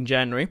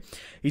January.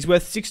 He's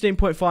worth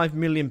 £16.5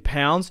 million.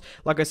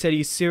 Like I said,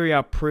 he's Serie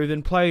A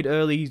proven. Played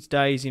early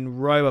days in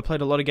Roma.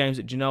 Played a lot of games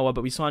at Genoa,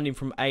 but we signed him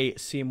from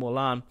AC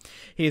Milan.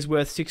 He is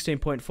worth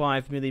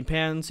 £16.5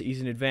 million.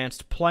 He's an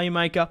advanced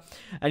playmaker,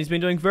 and he's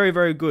been doing very,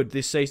 very good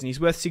this season. He's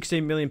worth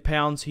 £16 million.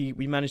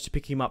 We managed to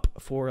pick him up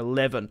for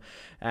 11,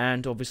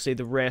 and obviously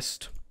the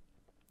rest.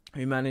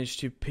 We managed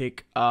to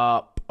pick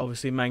up,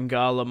 obviously,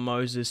 Mangala,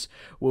 Moses,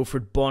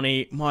 Wilfred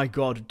Bonney. My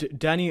God,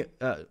 De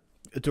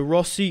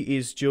Rossi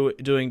is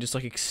doing just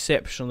like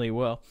exceptionally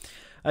well.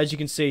 As you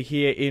can see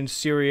here in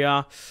Serie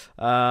A,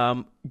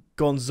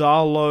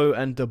 Gonzalo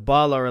and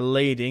Dybala are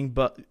leading,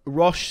 but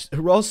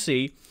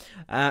Rossi,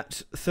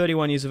 at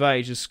 31 years of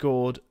age, has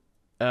scored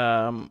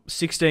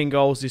 16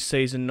 goals this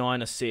season,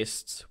 9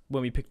 assists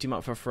when we picked him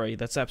up for free.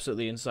 That's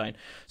absolutely insane.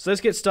 So let's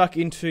get stuck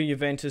into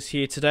Juventus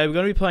here today. We're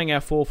going to be playing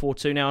our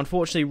 4-4-2 now.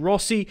 Unfortunately,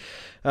 Rossi,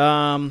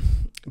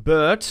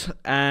 Bert,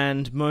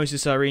 and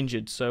Moses are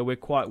injured, so we're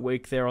quite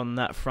weak there on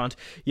that front.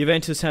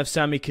 Juventus have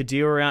Sami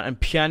Khedira out and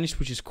Pjanic,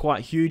 which is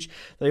quite huge.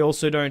 They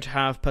also don't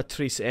have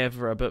Patrice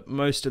Evra, but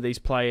most of these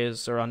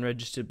players are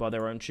unregistered by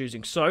their own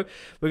choosing. So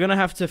we're going to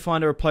have to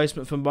find a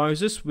replacement for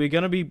Moses. We've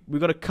got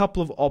a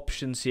couple of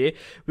options here.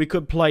 We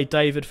could play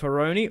David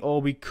Faroni, or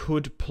we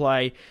could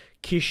play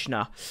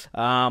Kishner,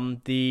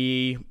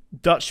 the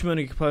Dutchman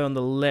who can play on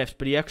the left,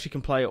 but he actually can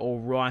play all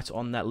right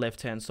on that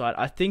left-hand side.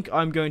 I think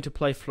I'm going to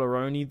play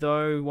Floroni,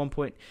 though.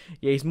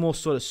 Yeah, he's more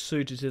sort of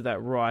suited to that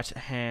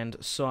right-hand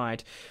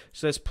side.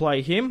 So let's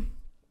play him.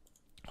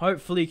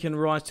 Hopefully he can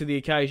rise to the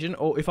occasion,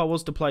 or if I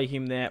was to play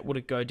him there, would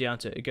it go to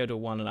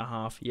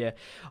 1.5? Yeah,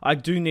 I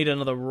do need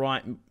another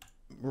right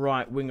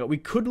winger. We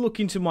could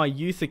look into my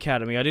youth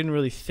academy. I didn't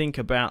really think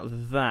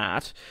about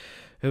that.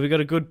 Have we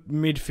got a good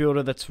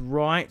midfielder that's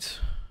right?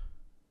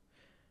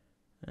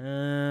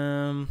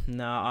 No,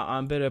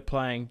 I'm better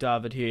playing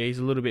David here. He's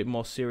a little bit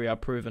more Serie A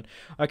proven.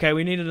 Okay,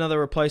 we need another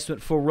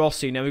replacement for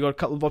Rossi. Now, we've got a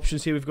couple of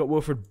options here. We've got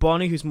Wilfred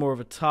Bony, who's more of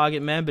a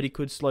target man, but he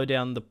could slow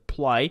down the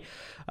play.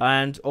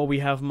 Or we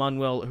have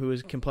Manuel, who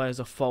can play as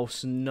a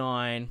false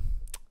 9.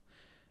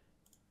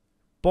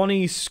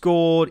 Bonnie's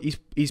scored.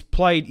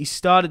 He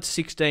started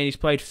 16. He's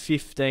played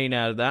 15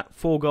 out of that.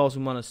 4 goals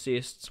and 1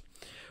 assist.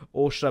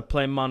 Or should I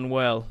play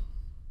Manuel?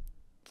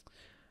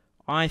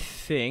 I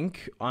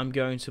think I'm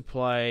going to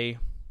play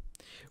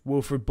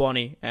Wilfred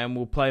Bony, and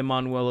we'll play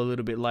Manuel a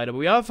little bit later. But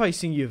we are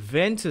facing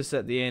Juventus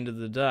at the end of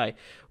the day.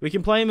 We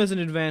can play him as an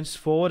advanced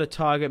forward, a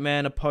target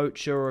man, a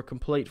poacher, or a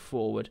complete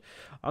forward.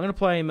 I'm going to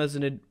play him as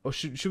or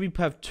should we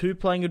have 2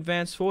 playing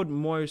advanced forward?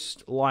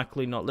 Most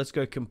likely not. Let's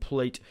go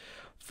complete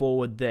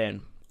forward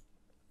then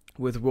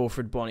with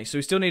Wilfred Bony. So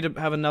we still need to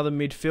have another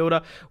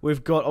midfielder.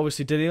 We've got,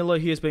 obviously, Danilo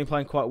here has been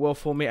playing quite well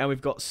for me, and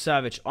we've got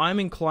Savage. I'm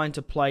inclined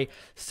to play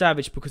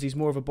Savage because he's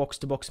more of a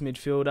box-to-box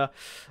midfielder,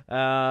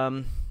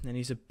 and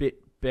he's a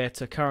bit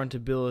better current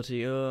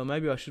ability.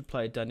 Maybe I should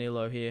play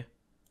Danilo here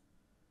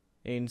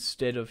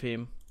instead of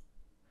him.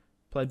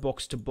 Play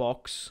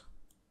box-to-box.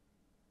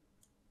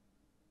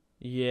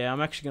 Yeah, I'm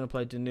actually going to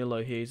play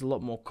Danilo here. He's a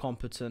lot more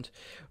competent.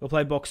 We'll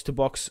play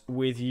box-to-box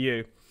with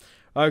you.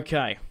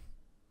 Okay.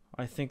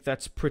 I think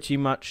that's pretty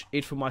much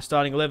it for my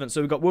starting 11. So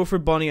we've got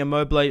Wilfred Bony and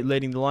Mobley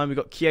leading the line. We've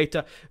got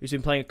Chiesa, who's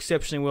been playing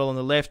exceptionally well on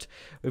the left.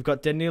 We've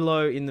got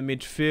Danilo in the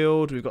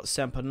midfield. We've got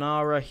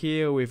Sampanara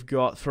here. We've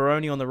got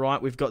Ferroni on the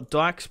right. We've got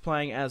Dykes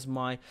playing as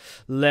my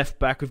left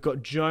back. We've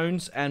got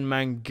Jones and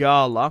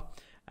Mangala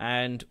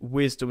and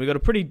Wisdom. We've got a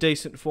pretty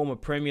decent former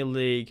Premier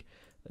League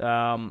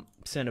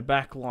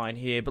centre-back line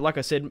here. But like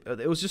I said,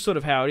 it was just sort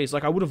of how it is.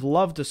 Like, I would have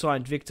loved to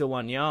sign Victor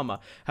Wanyama.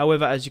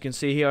 However, as you can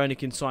see here, I only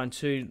can sign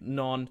 2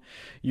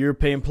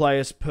 non-European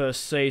players per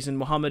season.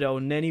 Mohamed El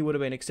Neni would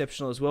have been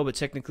exceptional as well, but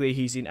technically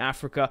he's in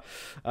Africa,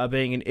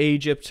 being in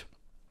Egypt.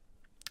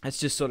 It's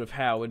just sort of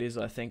how it is,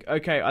 I think.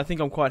 Okay, I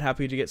think I'm quite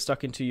happy to get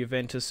stuck into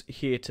Juventus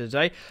here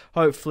today.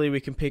 Hopefully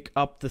we can pick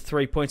up the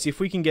 3 points. If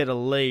we can get a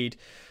lead,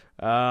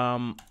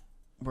 yeah,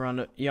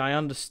 I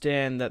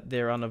understand that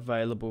they're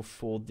unavailable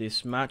for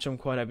this match. I'm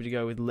quite happy to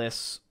go with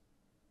less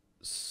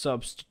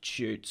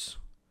substitutes,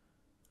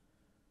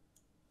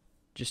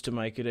 just to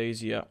make it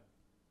easier.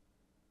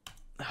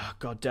 Oh,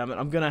 God damn it.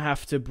 I'm going to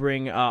have to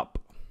bring up...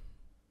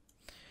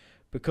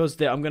 I'm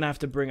going to have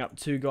to bring up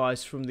 2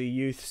 guys from the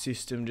youth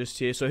system just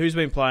here. So who's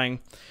been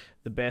playing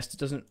the best? It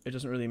doesn't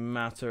really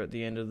matter at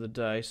the end of the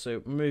day.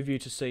 So move you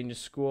to senior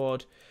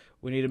squad.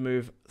 We need to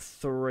move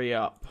 3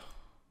 up.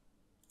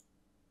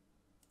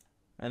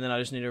 And then I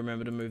just need to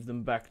remember to move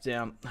them back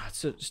down.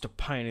 It's just a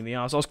pain in the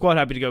ass. I was quite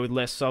happy to go with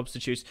less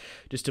substitutes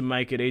just to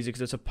make it easy,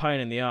 because it's a pain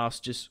in the ass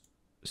just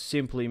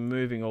simply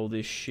moving all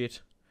this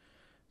shit.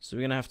 So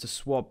we're going to have to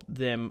swap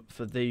them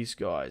for these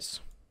guys.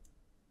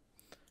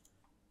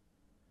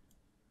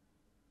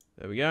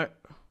 There we go.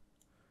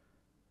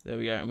 There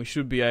we go. And we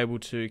should be able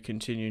to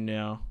continue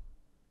now.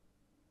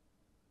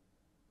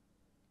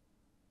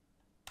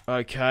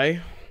 Okay.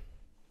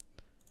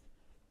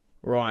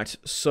 Right,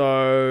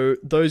 so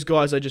those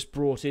guys I just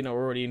brought in are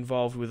already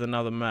involved with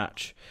another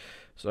match.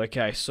 So,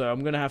 okay, so I'm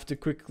going to have to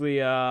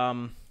quickly...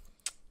 oh,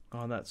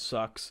 that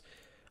sucks.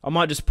 I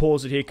might just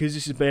pause it here because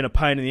this has been a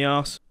pain in the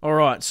ass.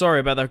 Alright, sorry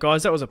about that,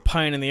 guys. That was a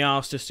pain in the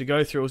ass just to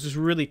go through. It was just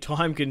really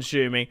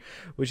time-consuming,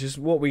 which is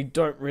what we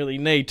don't really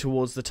need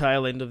towards the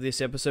tail end of this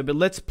episode. But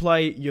let's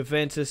play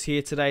Juventus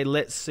here today.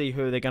 Let's see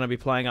who they're going to be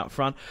playing up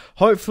front.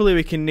 Hopefully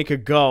we can nick a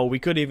goal. We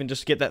could even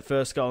just get that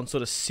first goal and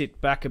sort of sit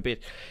back a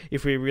bit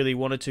if we really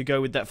wanted to go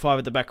with that 5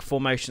 at the back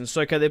formation.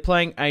 So, okay, they're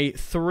playing a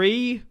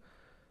 3...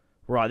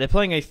 Right, they're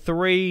playing a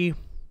 3...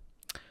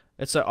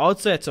 I'd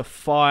say it's a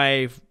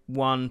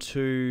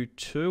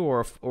 5-1-2-2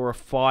 or a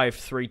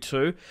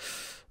 5-3-2.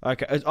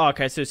 Okay,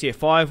 okay, so it's here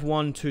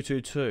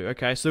 5-1-2-2-2.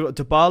 Okay, so we've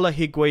got Dybala,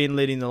 Higuain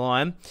leading the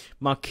line,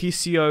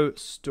 Marchisio,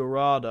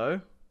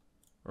 Storaro.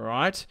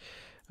 Right,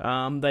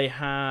 they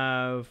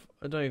have,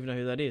 I don't even know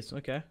who that is.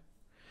 Okay,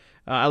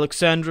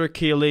 Alexandra,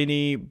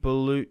 Chiellini,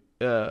 Bonucci,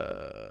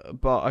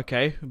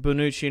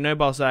 no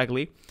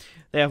Barzagli.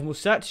 They have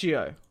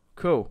Musacchio.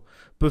 Cool.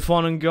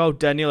 Buffon and goal,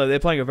 Danilo. They're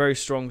playing a very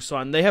strong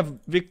side. They have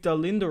Victor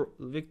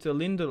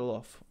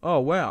Lindelof. Oh,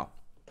 wow.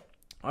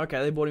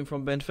 Okay, they bought him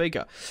from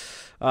Benfica.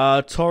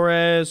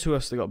 Torres. Who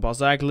else they got?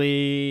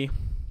 Barzagli,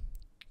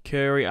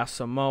 Curry,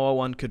 Asamoah,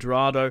 Juan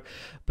Cuadrado,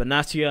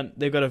 Benatia.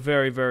 They've got a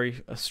very,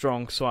 very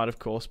strong side, of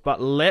course. But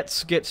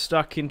let's get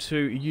stuck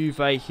into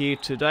Juve here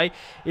today.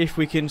 If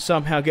we can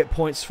somehow get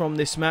points from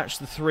this match,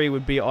 the 3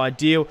 would be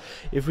ideal.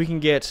 If we can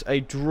get a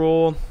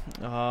draw,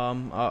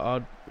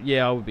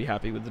 yeah, I would be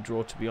happy with the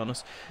draw, to be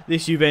honest.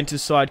 This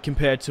Juventus side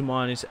compared to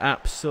mine is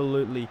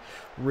absolutely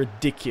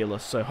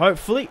ridiculous. So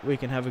hopefully we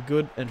can have a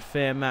good and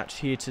fair match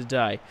here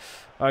today.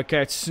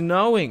 Okay, it's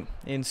snowing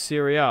in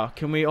Serie A.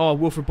 Can we... Oh,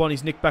 Wilfred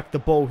Bony's nicked back the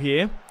ball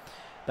here.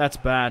 That's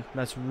bad.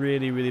 That's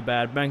really, really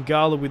bad.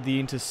 Mangala with the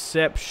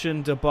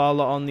interception.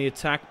 Dybala on the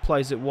attack.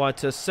 Plays it wide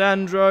to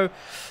Sandro.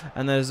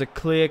 And there's a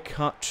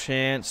clear-cut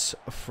chance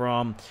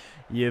from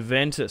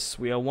Juventus.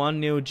 We are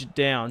 1-0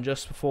 down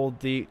just before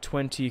the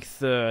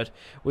 23rd.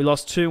 We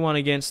lost 2-1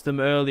 against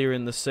them earlier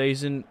in the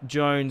season.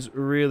 Jones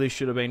really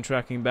should have been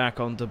tracking back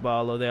on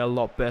Dybala. They're a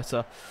lot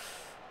better.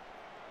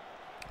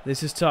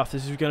 This is tough.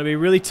 This is going to be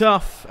really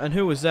tough. And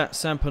who was that?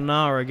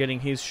 Sampanara getting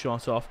his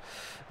shot off.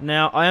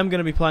 Now, I am going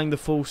to be playing the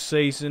full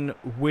season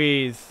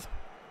with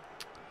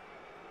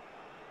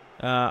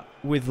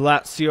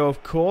Lazio,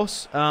 of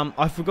course.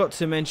 I forgot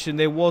to mention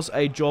there was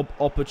a job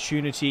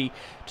opportunity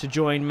to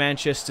join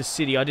Manchester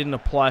City. I didn't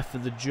apply for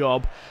the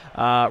job.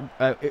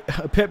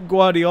 Pep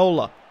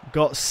Guardiola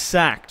got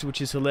sacked, which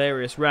is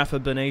hilarious.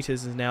 Rafa Benitez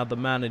is now the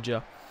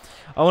manager.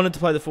 I wanted to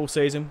play the full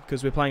season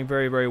because we're playing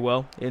very, very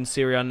well in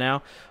Serie A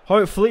now.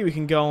 Hopefully we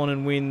can go on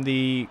and win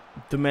the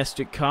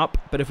domestic cup.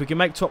 But if we can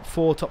make top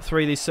 4, top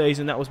 3 this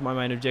season, that was my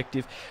main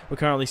objective. We're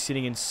currently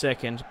sitting in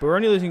second. But we're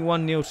only losing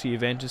 1-0 to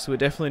Juventus, so we're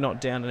definitely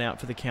not down and out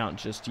for the count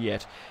just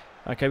yet.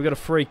 Okay, we've got a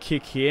free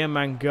kick here.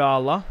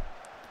 Mangala.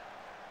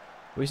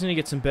 We just need to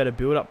get some better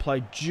build-up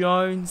play.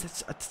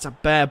 Jones, that's a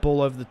bad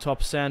ball over the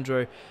top.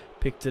 Sandro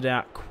picked it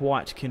out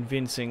quite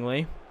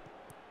convincingly.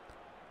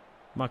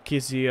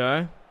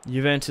 Marquisio.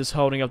 Juventus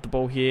holding up the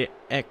ball here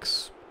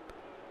expertly.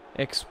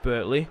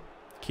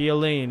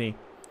 Chiellini.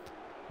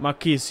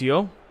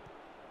 Marquisio.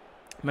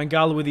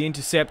 Mangala with the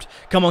intercept.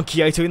 Come on,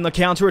 Chiesa in the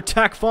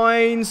counter-attack.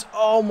 Finds.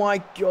 Oh,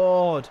 my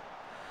God.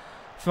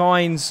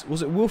 Finds.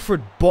 Was it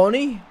Wilfred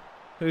Bony?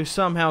 Who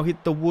somehow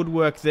hit the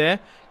woodwork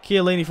there.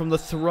 Chiellini from the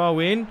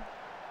throw-in.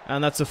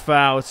 And that's a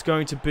foul. It's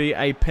going to be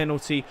a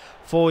penalty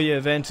for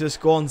Juventus.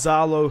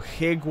 Gonzalo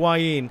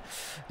Higuain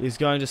is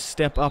going to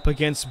step up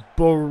against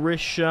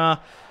Borussia.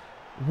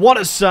 What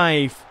a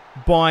save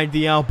by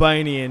the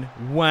Albanian.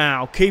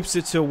 Wow. Keeps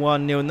it to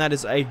 1-0, and that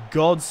is a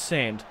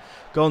godsend.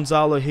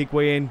 Gonzalo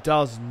Higuain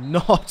does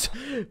not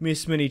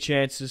miss many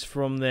chances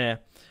from there.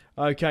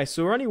 Okay,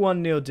 so we're only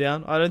 1-0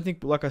 down. I don't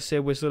think, like I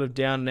said, we're sort of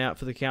down and out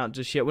for the count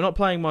just yet. We're not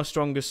playing my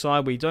strongest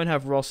side. We don't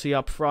have Rossi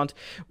up front.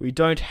 We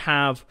don't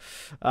have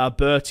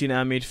Bert in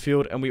our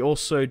midfield. And we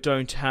also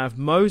don't have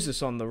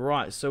Moses on the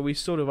right. So we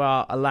sort of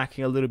are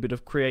lacking a little bit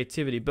of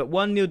creativity. But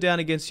 1-0 down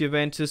against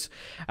Juventus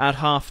at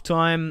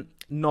half-time.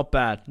 Not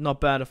bad. Not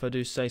bad if I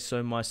do say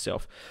so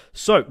myself.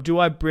 So, do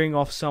I bring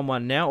off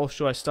someone now, or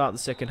should I start the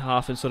second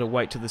half and sort of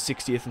wait to the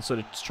 60th and sort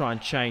of try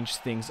and change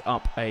things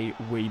up a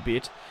wee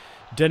bit?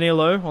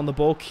 Danilo on the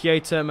ball.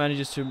 Chiesa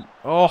manages to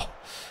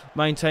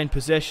maintain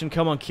possession.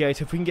 Come on,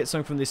 Chiesa. If we can get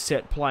something from this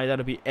set play,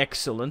 that'll be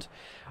excellent.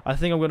 I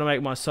think I'm going to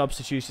make my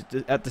substitutes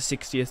at the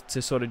 60th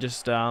to sort of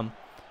just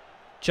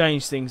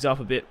change things up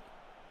a bit.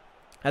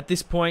 At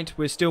this point,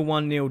 we're still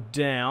 1-0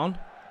 down.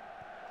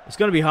 It's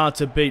going to be hard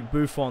to beat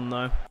Buffon,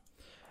 though.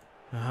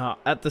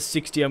 At the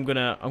 60, I'm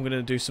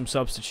gonna do some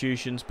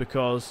substitutions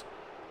because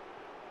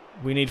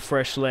we need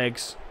fresh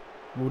legs.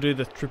 We'll do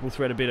the triple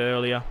threat a bit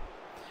earlier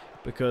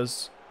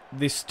because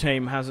this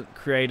team hasn't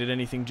created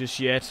anything just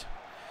yet.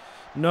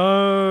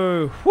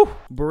 No, whew.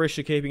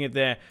 Borussia keeping it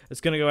there. It's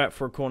going to go out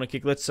for a corner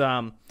kick. Let's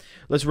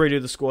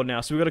redo the squad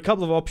now. So we've got a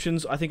couple of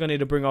options. I think I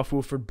need to bring off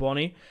Wilfred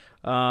Bony.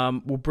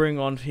 We'll bring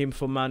on him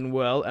for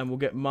Manuel, and we'll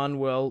get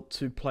Manuel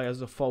to play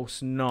as a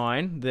false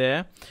 9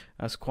 there.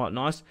 That's quite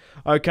nice.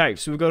 Okay,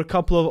 so we've got a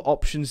couple of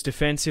options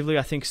defensively.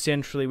 I think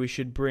centrally we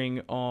should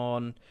bring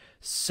on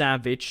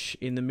Savic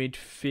in the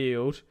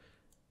midfield.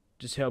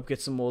 Just help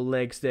get some more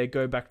legs there.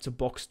 Go back to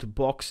box.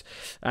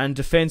 And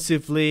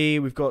defensively,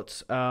 we've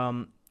got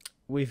Radu,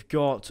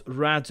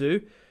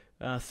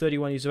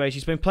 31 years of age.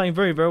 He's been playing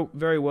very, very,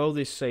 very well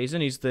this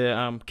season. He's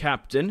the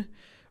captain.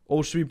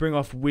 Or should we bring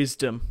off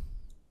Wisdom?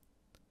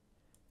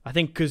 I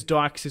think because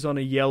Dykes is on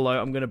a yellow,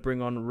 I'm going to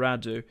bring on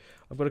Radu.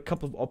 I've got a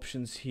couple of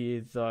options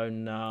here, though.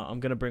 No, I'm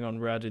going to bring on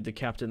Radu, the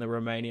captain, the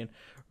Romanian.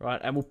 Right,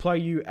 and we'll play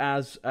you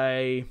as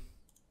a...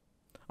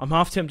 I'm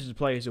half tempted to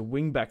play as a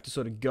wing-back to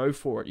sort of go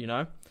for it, you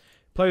know?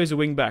 Play as a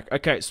wing-back.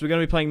 Okay, so we're going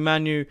to be playing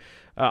Manu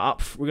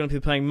we're going to be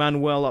playing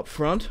Manuel up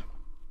front.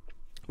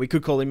 We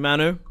could call him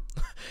Manu,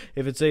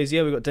 if it's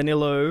easier. We've got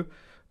Danilo.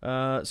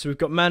 So we've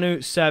got Manu,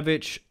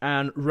 Savic,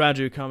 and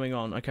Radu coming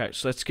on. Okay,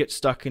 so let's get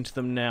stuck into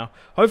them now.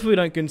 Hopefully we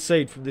don't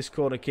concede from this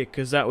corner kick,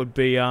 because that would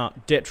be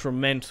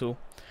detrimental.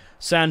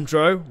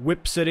 Sandro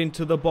whips it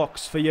into the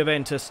box for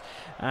Juventus.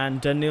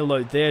 And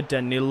Danilo there.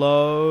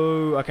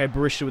 Danilo. Okay,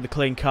 Borussia with a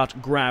clean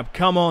cut grab.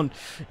 Come on,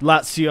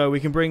 Lazio.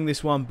 We can bring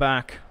this one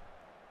back.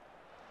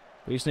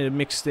 We just need to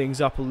mix things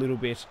up a little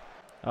bit.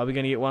 Are we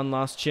going to get one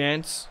last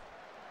chance?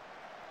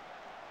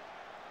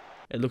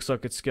 It looks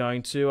like it's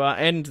going to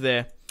end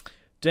there.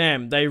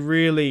 Damn, they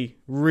really,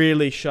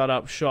 really shut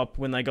up shop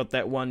when they got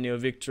that 1-0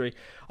 victory.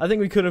 I think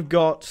we could have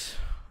got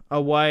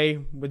away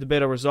with a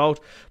better result,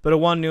 but a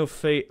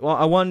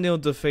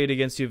 1-0 defeat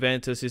against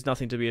Juventus is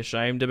nothing to be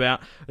ashamed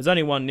about. It's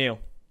only 1-0.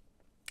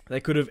 They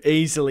could have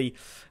easily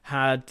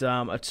had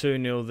a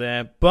 2-0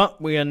 there,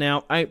 but we are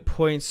now 8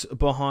 points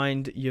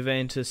behind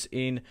Juventus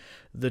in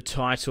the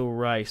title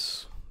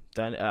race.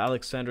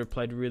 Alexandro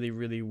played really,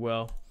 really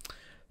well.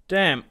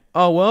 Damn.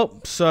 Oh,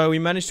 well, so we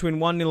managed to win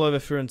 1-0 over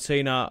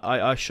Fiorentina.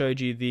 I showed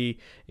you the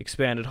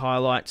expanded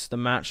highlights,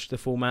 the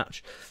full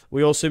match.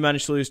 We also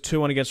managed to lose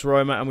 2-1 against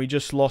Roma, and we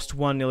just lost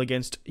 1-0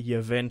 against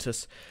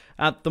Juventus.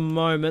 At the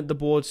moment, the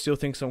board still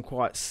thinks I'm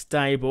quite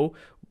stable.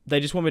 They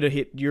just want me to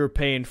hit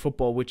European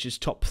football, which is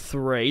top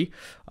 3.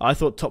 I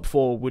thought top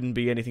 4 wouldn't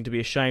be anything to be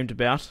ashamed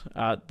about.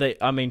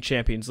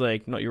 Champions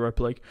League, not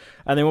Europa League.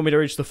 And they want me to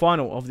reach the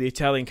final of the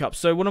Italian Cup.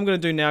 So what I'm going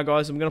to do now,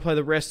 guys, I'm going to play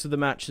the rest of the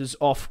matches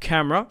off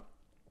camera.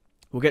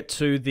 We'll get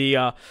to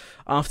the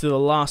after the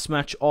last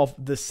match of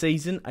the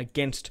season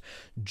against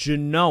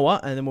Genoa,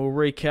 and then we'll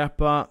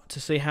recap to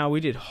see how we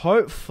did.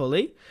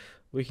 Hopefully,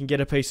 we can get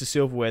a piece of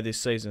silverware this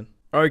season.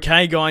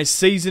 Okay, guys,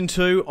 Season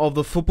 2 of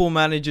the Football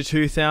Manager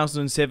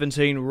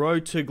 2017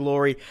 Road to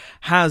Glory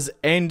has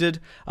ended.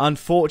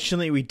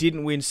 Unfortunately, we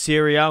didn't win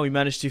Serie A. We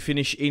managed to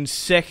finish in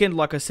second.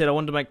 Like I said, I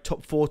wanted to make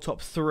top 4,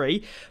 top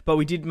 3, but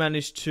we did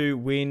manage to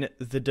win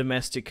the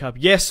Domestic Cup.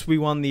 Yes, we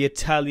won the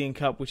Italian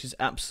Cup, which is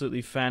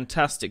absolutely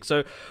fantastic.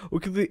 So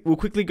we'll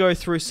quickly go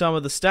through some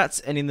of the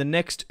stats, and in the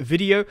next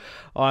video,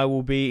 I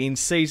will be in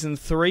Season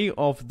 3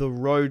 of the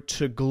Road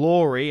to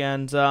Glory,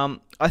 and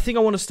I think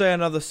I want to stay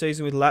another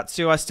season with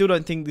Lazio. I still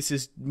don't think this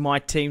is my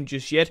team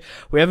just yet.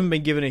 We haven't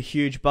been given a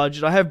huge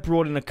budget. I have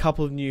brought in a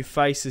couple of new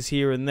faces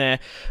here and there,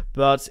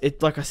 but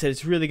like I said,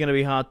 it's really going to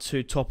be hard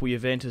to topple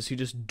Juventus, who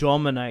just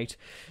dominate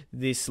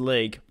this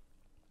league.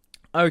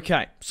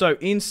 Okay, so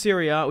in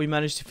Serie A, we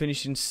managed to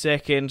finish in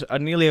second,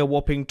 nearly a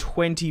whopping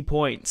 20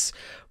 points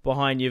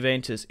behind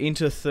Juventus.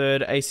 Inter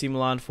third, AC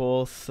Milan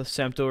fourth,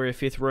 Sampdoria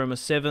fifth, Roma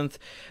seventh.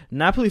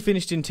 Napoli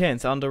finished in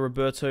 10th under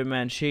Roberto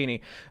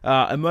Mancini.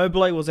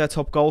 Immobile was our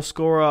top goal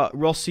scorer.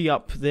 Rossi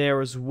up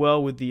there as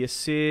well with the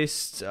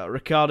assist.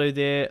 Ricardo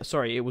there.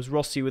 Sorry, it was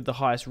Rossi with the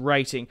highest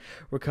rating.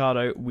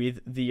 Ricardo with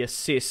the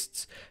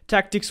assists.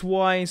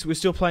 Tactics-wise, we're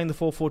still playing the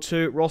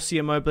 4-4-2. Rossi,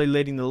 Immobile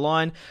leading the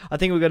line. I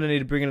think we're going to need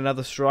to bring in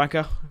another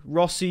striker.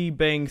 Rossi,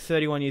 being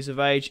 31 years of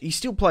age, he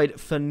still played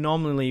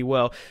phenomenally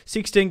well.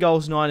 16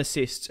 goals, 9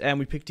 assists, and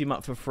we picked him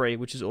up for free,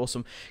 which is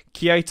awesome.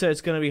 Keita, it's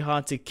going to be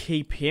hard to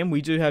keep him.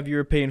 We do have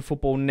European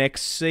football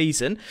next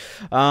season,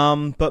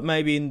 but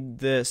maybe in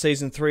the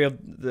Season 3 of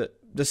the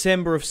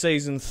December of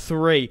Season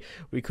 3,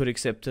 we could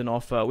accept an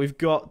offer. We've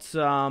got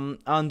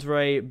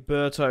Andre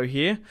Berto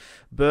here,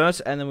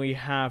 and then we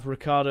have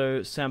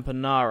Riccardo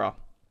Sampanara.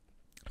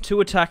 2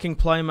 attacking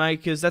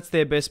playmakers, that's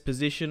their best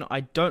position.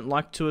 I don't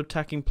like 2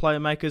 attacking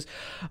playmakers.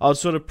 I'd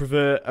sort of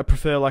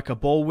prefer like a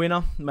ball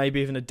winner, maybe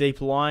even a deep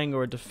lying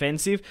or a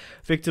defensive.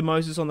 Victor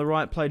Moses on the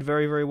right played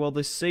very, very well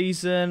this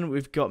season.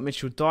 We've got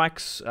Mitchell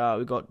Dykes,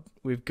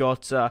 we've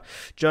got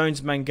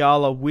Jones,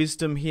 Mangala,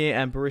 Wisdom here,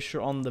 and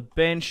Berisha on the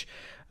bench.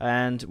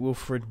 And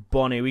Wilfred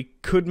Bonney. We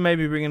could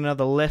maybe bring in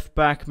another left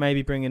back,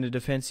 maybe bring in a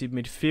defensive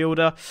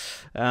midfielder.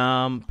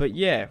 But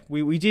yeah,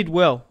 we did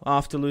well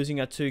after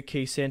losing our 2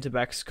 key centre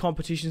backs.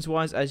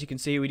 Competitions-wise, as you can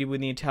see, we did win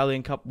the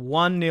Italian Cup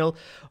 1-0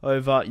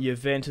 over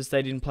Juventus.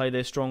 They didn't play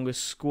their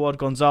strongest squad.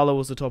 Gonzalo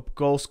was the top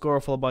goal scorer,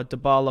 followed by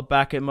Dybala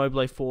back at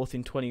Mobile 4th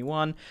in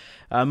 21.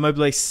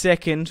 Mobile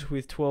 2nd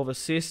with 12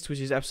 assists, which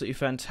is absolutely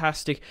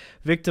fantastic.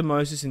 Victor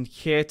Moses and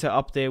Keita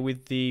up there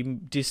with the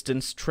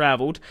distance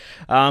travelled.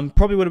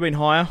 Probably would have been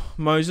higher,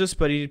 Moses,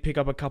 but he did pick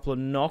up a couple of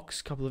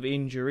knocks, a couple of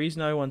injuries.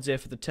 No one's there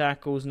for the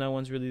tackles. No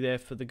one's really there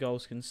for the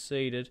goals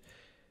conceded.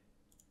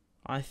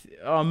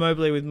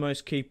 Mobile with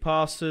most key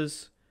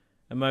passes.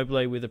 And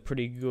Mobile with a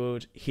pretty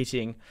good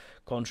hitting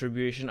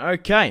contribution.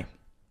 Okay.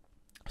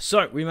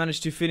 So, we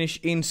managed to finish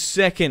in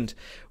second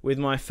with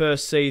my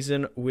first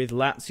season with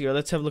Lazio.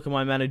 Let's have a look at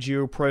my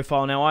managerial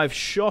profile now. I've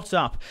shot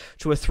up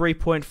to a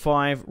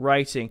 3.5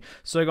 rating.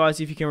 So,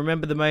 guys, if you can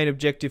remember, the main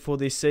objective for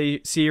this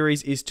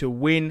series is to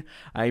win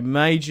a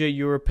major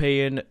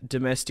European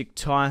domestic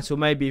title,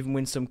 maybe even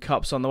win some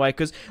cups on the way,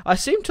 because I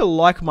seem to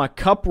like my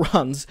cup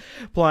runs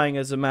playing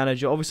as a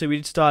manager. Obviously, we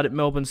did start at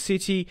Melbourne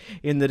City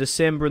in the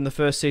December in the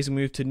first season.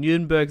 We moved to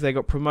Nuremberg. They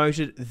got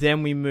promoted.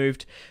 Then we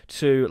moved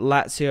to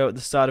Lazio at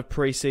the start of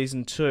pre-season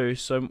 2.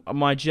 So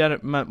my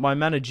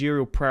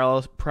managerial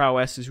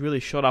prowess is really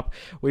shot up.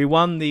 We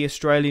won the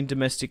Australian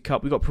Domestic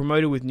Cup. We got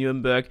promoted with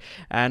Nuremberg,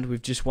 and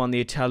we've just won the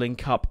Italian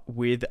Cup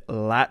with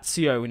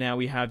Lazio. Now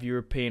we have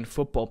European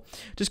football.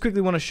 Just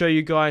quickly want to show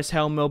you guys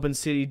how Melbourne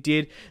City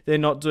did. They're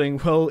not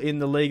doing well in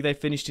the league. They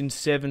finished in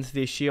 7th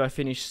this year. I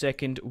finished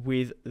 2nd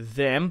with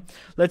them.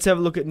 Let's have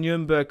a look at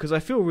Nuremberg, because I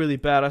feel really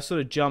bad. I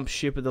sort of jumped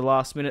ship at the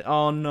last minute.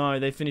 Oh no,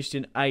 they finished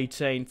in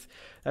 18th.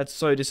 That's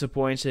so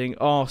disappointing.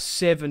 Oh,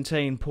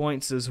 17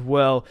 points as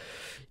well.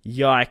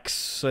 Yikes.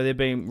 So they're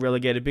being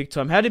relegated big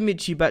time. How did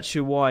Michy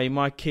Batshuayi,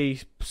 my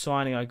key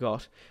signing I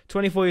got?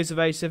 24 years of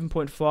age,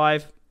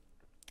 7.5.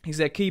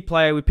 He's our key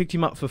player. We picked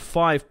him up for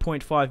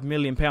 £5.5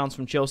 million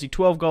from Chelsea.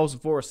 12 goals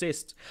and 4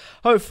 assists.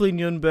 Hopefully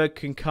Nuremberg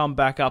can come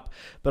back up.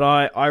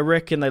 But I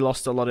reckon they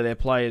lost a lot of their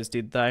players,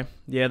 did they?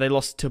 Yeah, they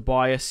lost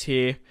Tobias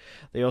here.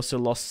 They also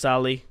lost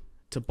Sally.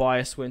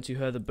 Tobias went to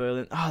Hertha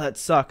Berlin. Oh, that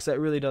sucks. That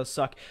really does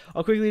suck.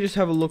 I'll quickly just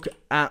have a look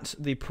at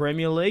the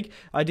Premier League.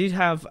 I did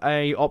have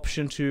a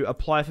option to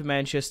apply for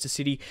Manchester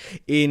City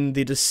in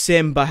the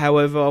December.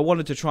 However, I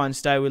wanted to try and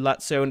stay with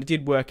Lazio, and it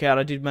did work out.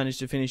 I did manage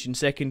to finish in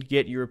second,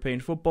 get European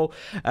football,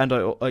 and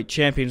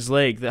Champions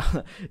League,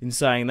 in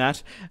saying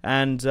that.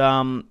 And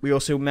we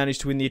also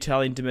managed to win the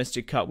Italian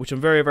Domestic Cup, which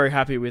I'm very, very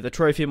happy with. A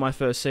trophy in my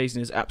first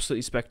season is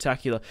absolutely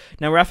spectacular.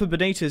 Now, Rafa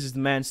Benitez is the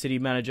Man City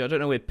manager. I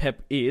don't know where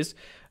Pep is.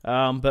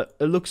 But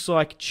it looks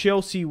like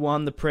Chelsea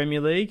won the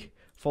Premier League,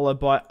 followed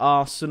by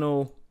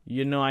Arsenal,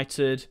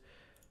 United,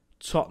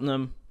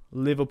 Tottenham,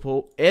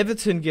 Liverpool,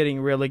 Everton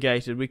getting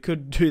relegated. We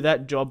could do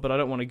that job, but I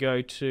don't want to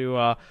go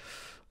to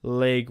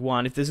League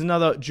One. If there's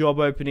another job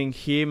opening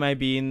here,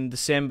 maybe in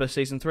December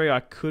Season 3, I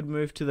could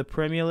move to the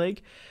Premier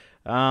League.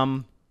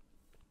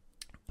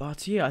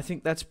 But yeah, I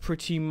think that's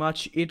pretty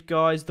much it,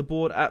 guys. The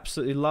board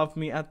absolutely love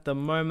me at the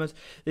moment.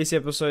 This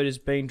episode has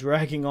been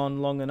dragging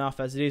on long enough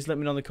as it is. Let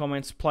me know in the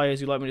comments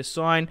players you'd like me to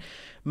sign.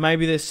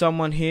 Maybe there's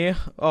someone here.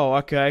 Oh,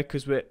 okay,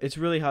 because it's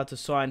really hard to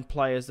sign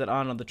players that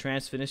aren't on the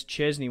transfer list.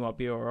 Chesney might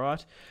be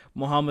alright.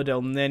 Mohamed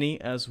El Neni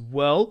as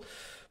well.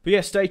 But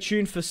yeah, stay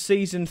tuned for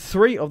Season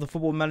 3 of the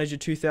Football Manager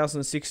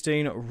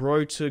 2016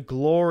 Road to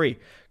Glory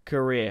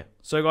career.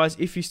 So guys,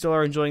 if you still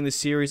are enjoying this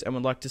series and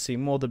would like to see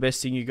more, the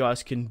best thing you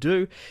guys can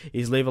do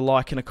is leave a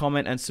like and a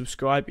comment and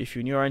subscribe. If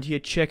you're new around here,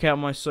 check out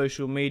my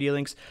social media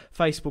links,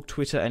 Facebook,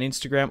 Twitter and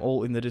Instagram,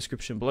 all in the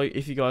description below.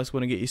 If you guys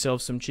want to get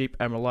yourselves some cheap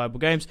and reliable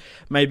games,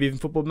 maybe even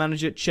Football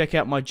Manager, check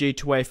out my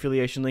G2A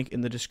affiliation link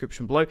in the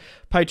description below.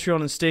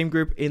 Patreon and Steam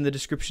group in the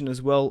description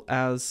as well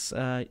as,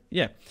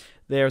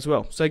 there as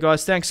well. So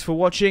guys, thanks for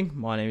watching.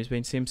 My name has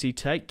been Simpzy.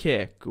 Take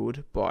care.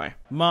 Goodbye.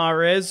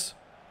 Mahrez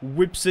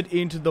whips it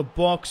into the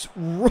box.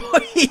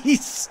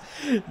 Royce!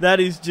 That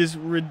is just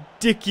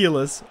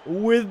ridiculous.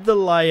 With the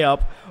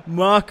layup.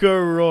 Marco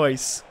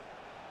Reus.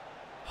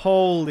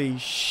 Holy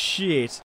shit.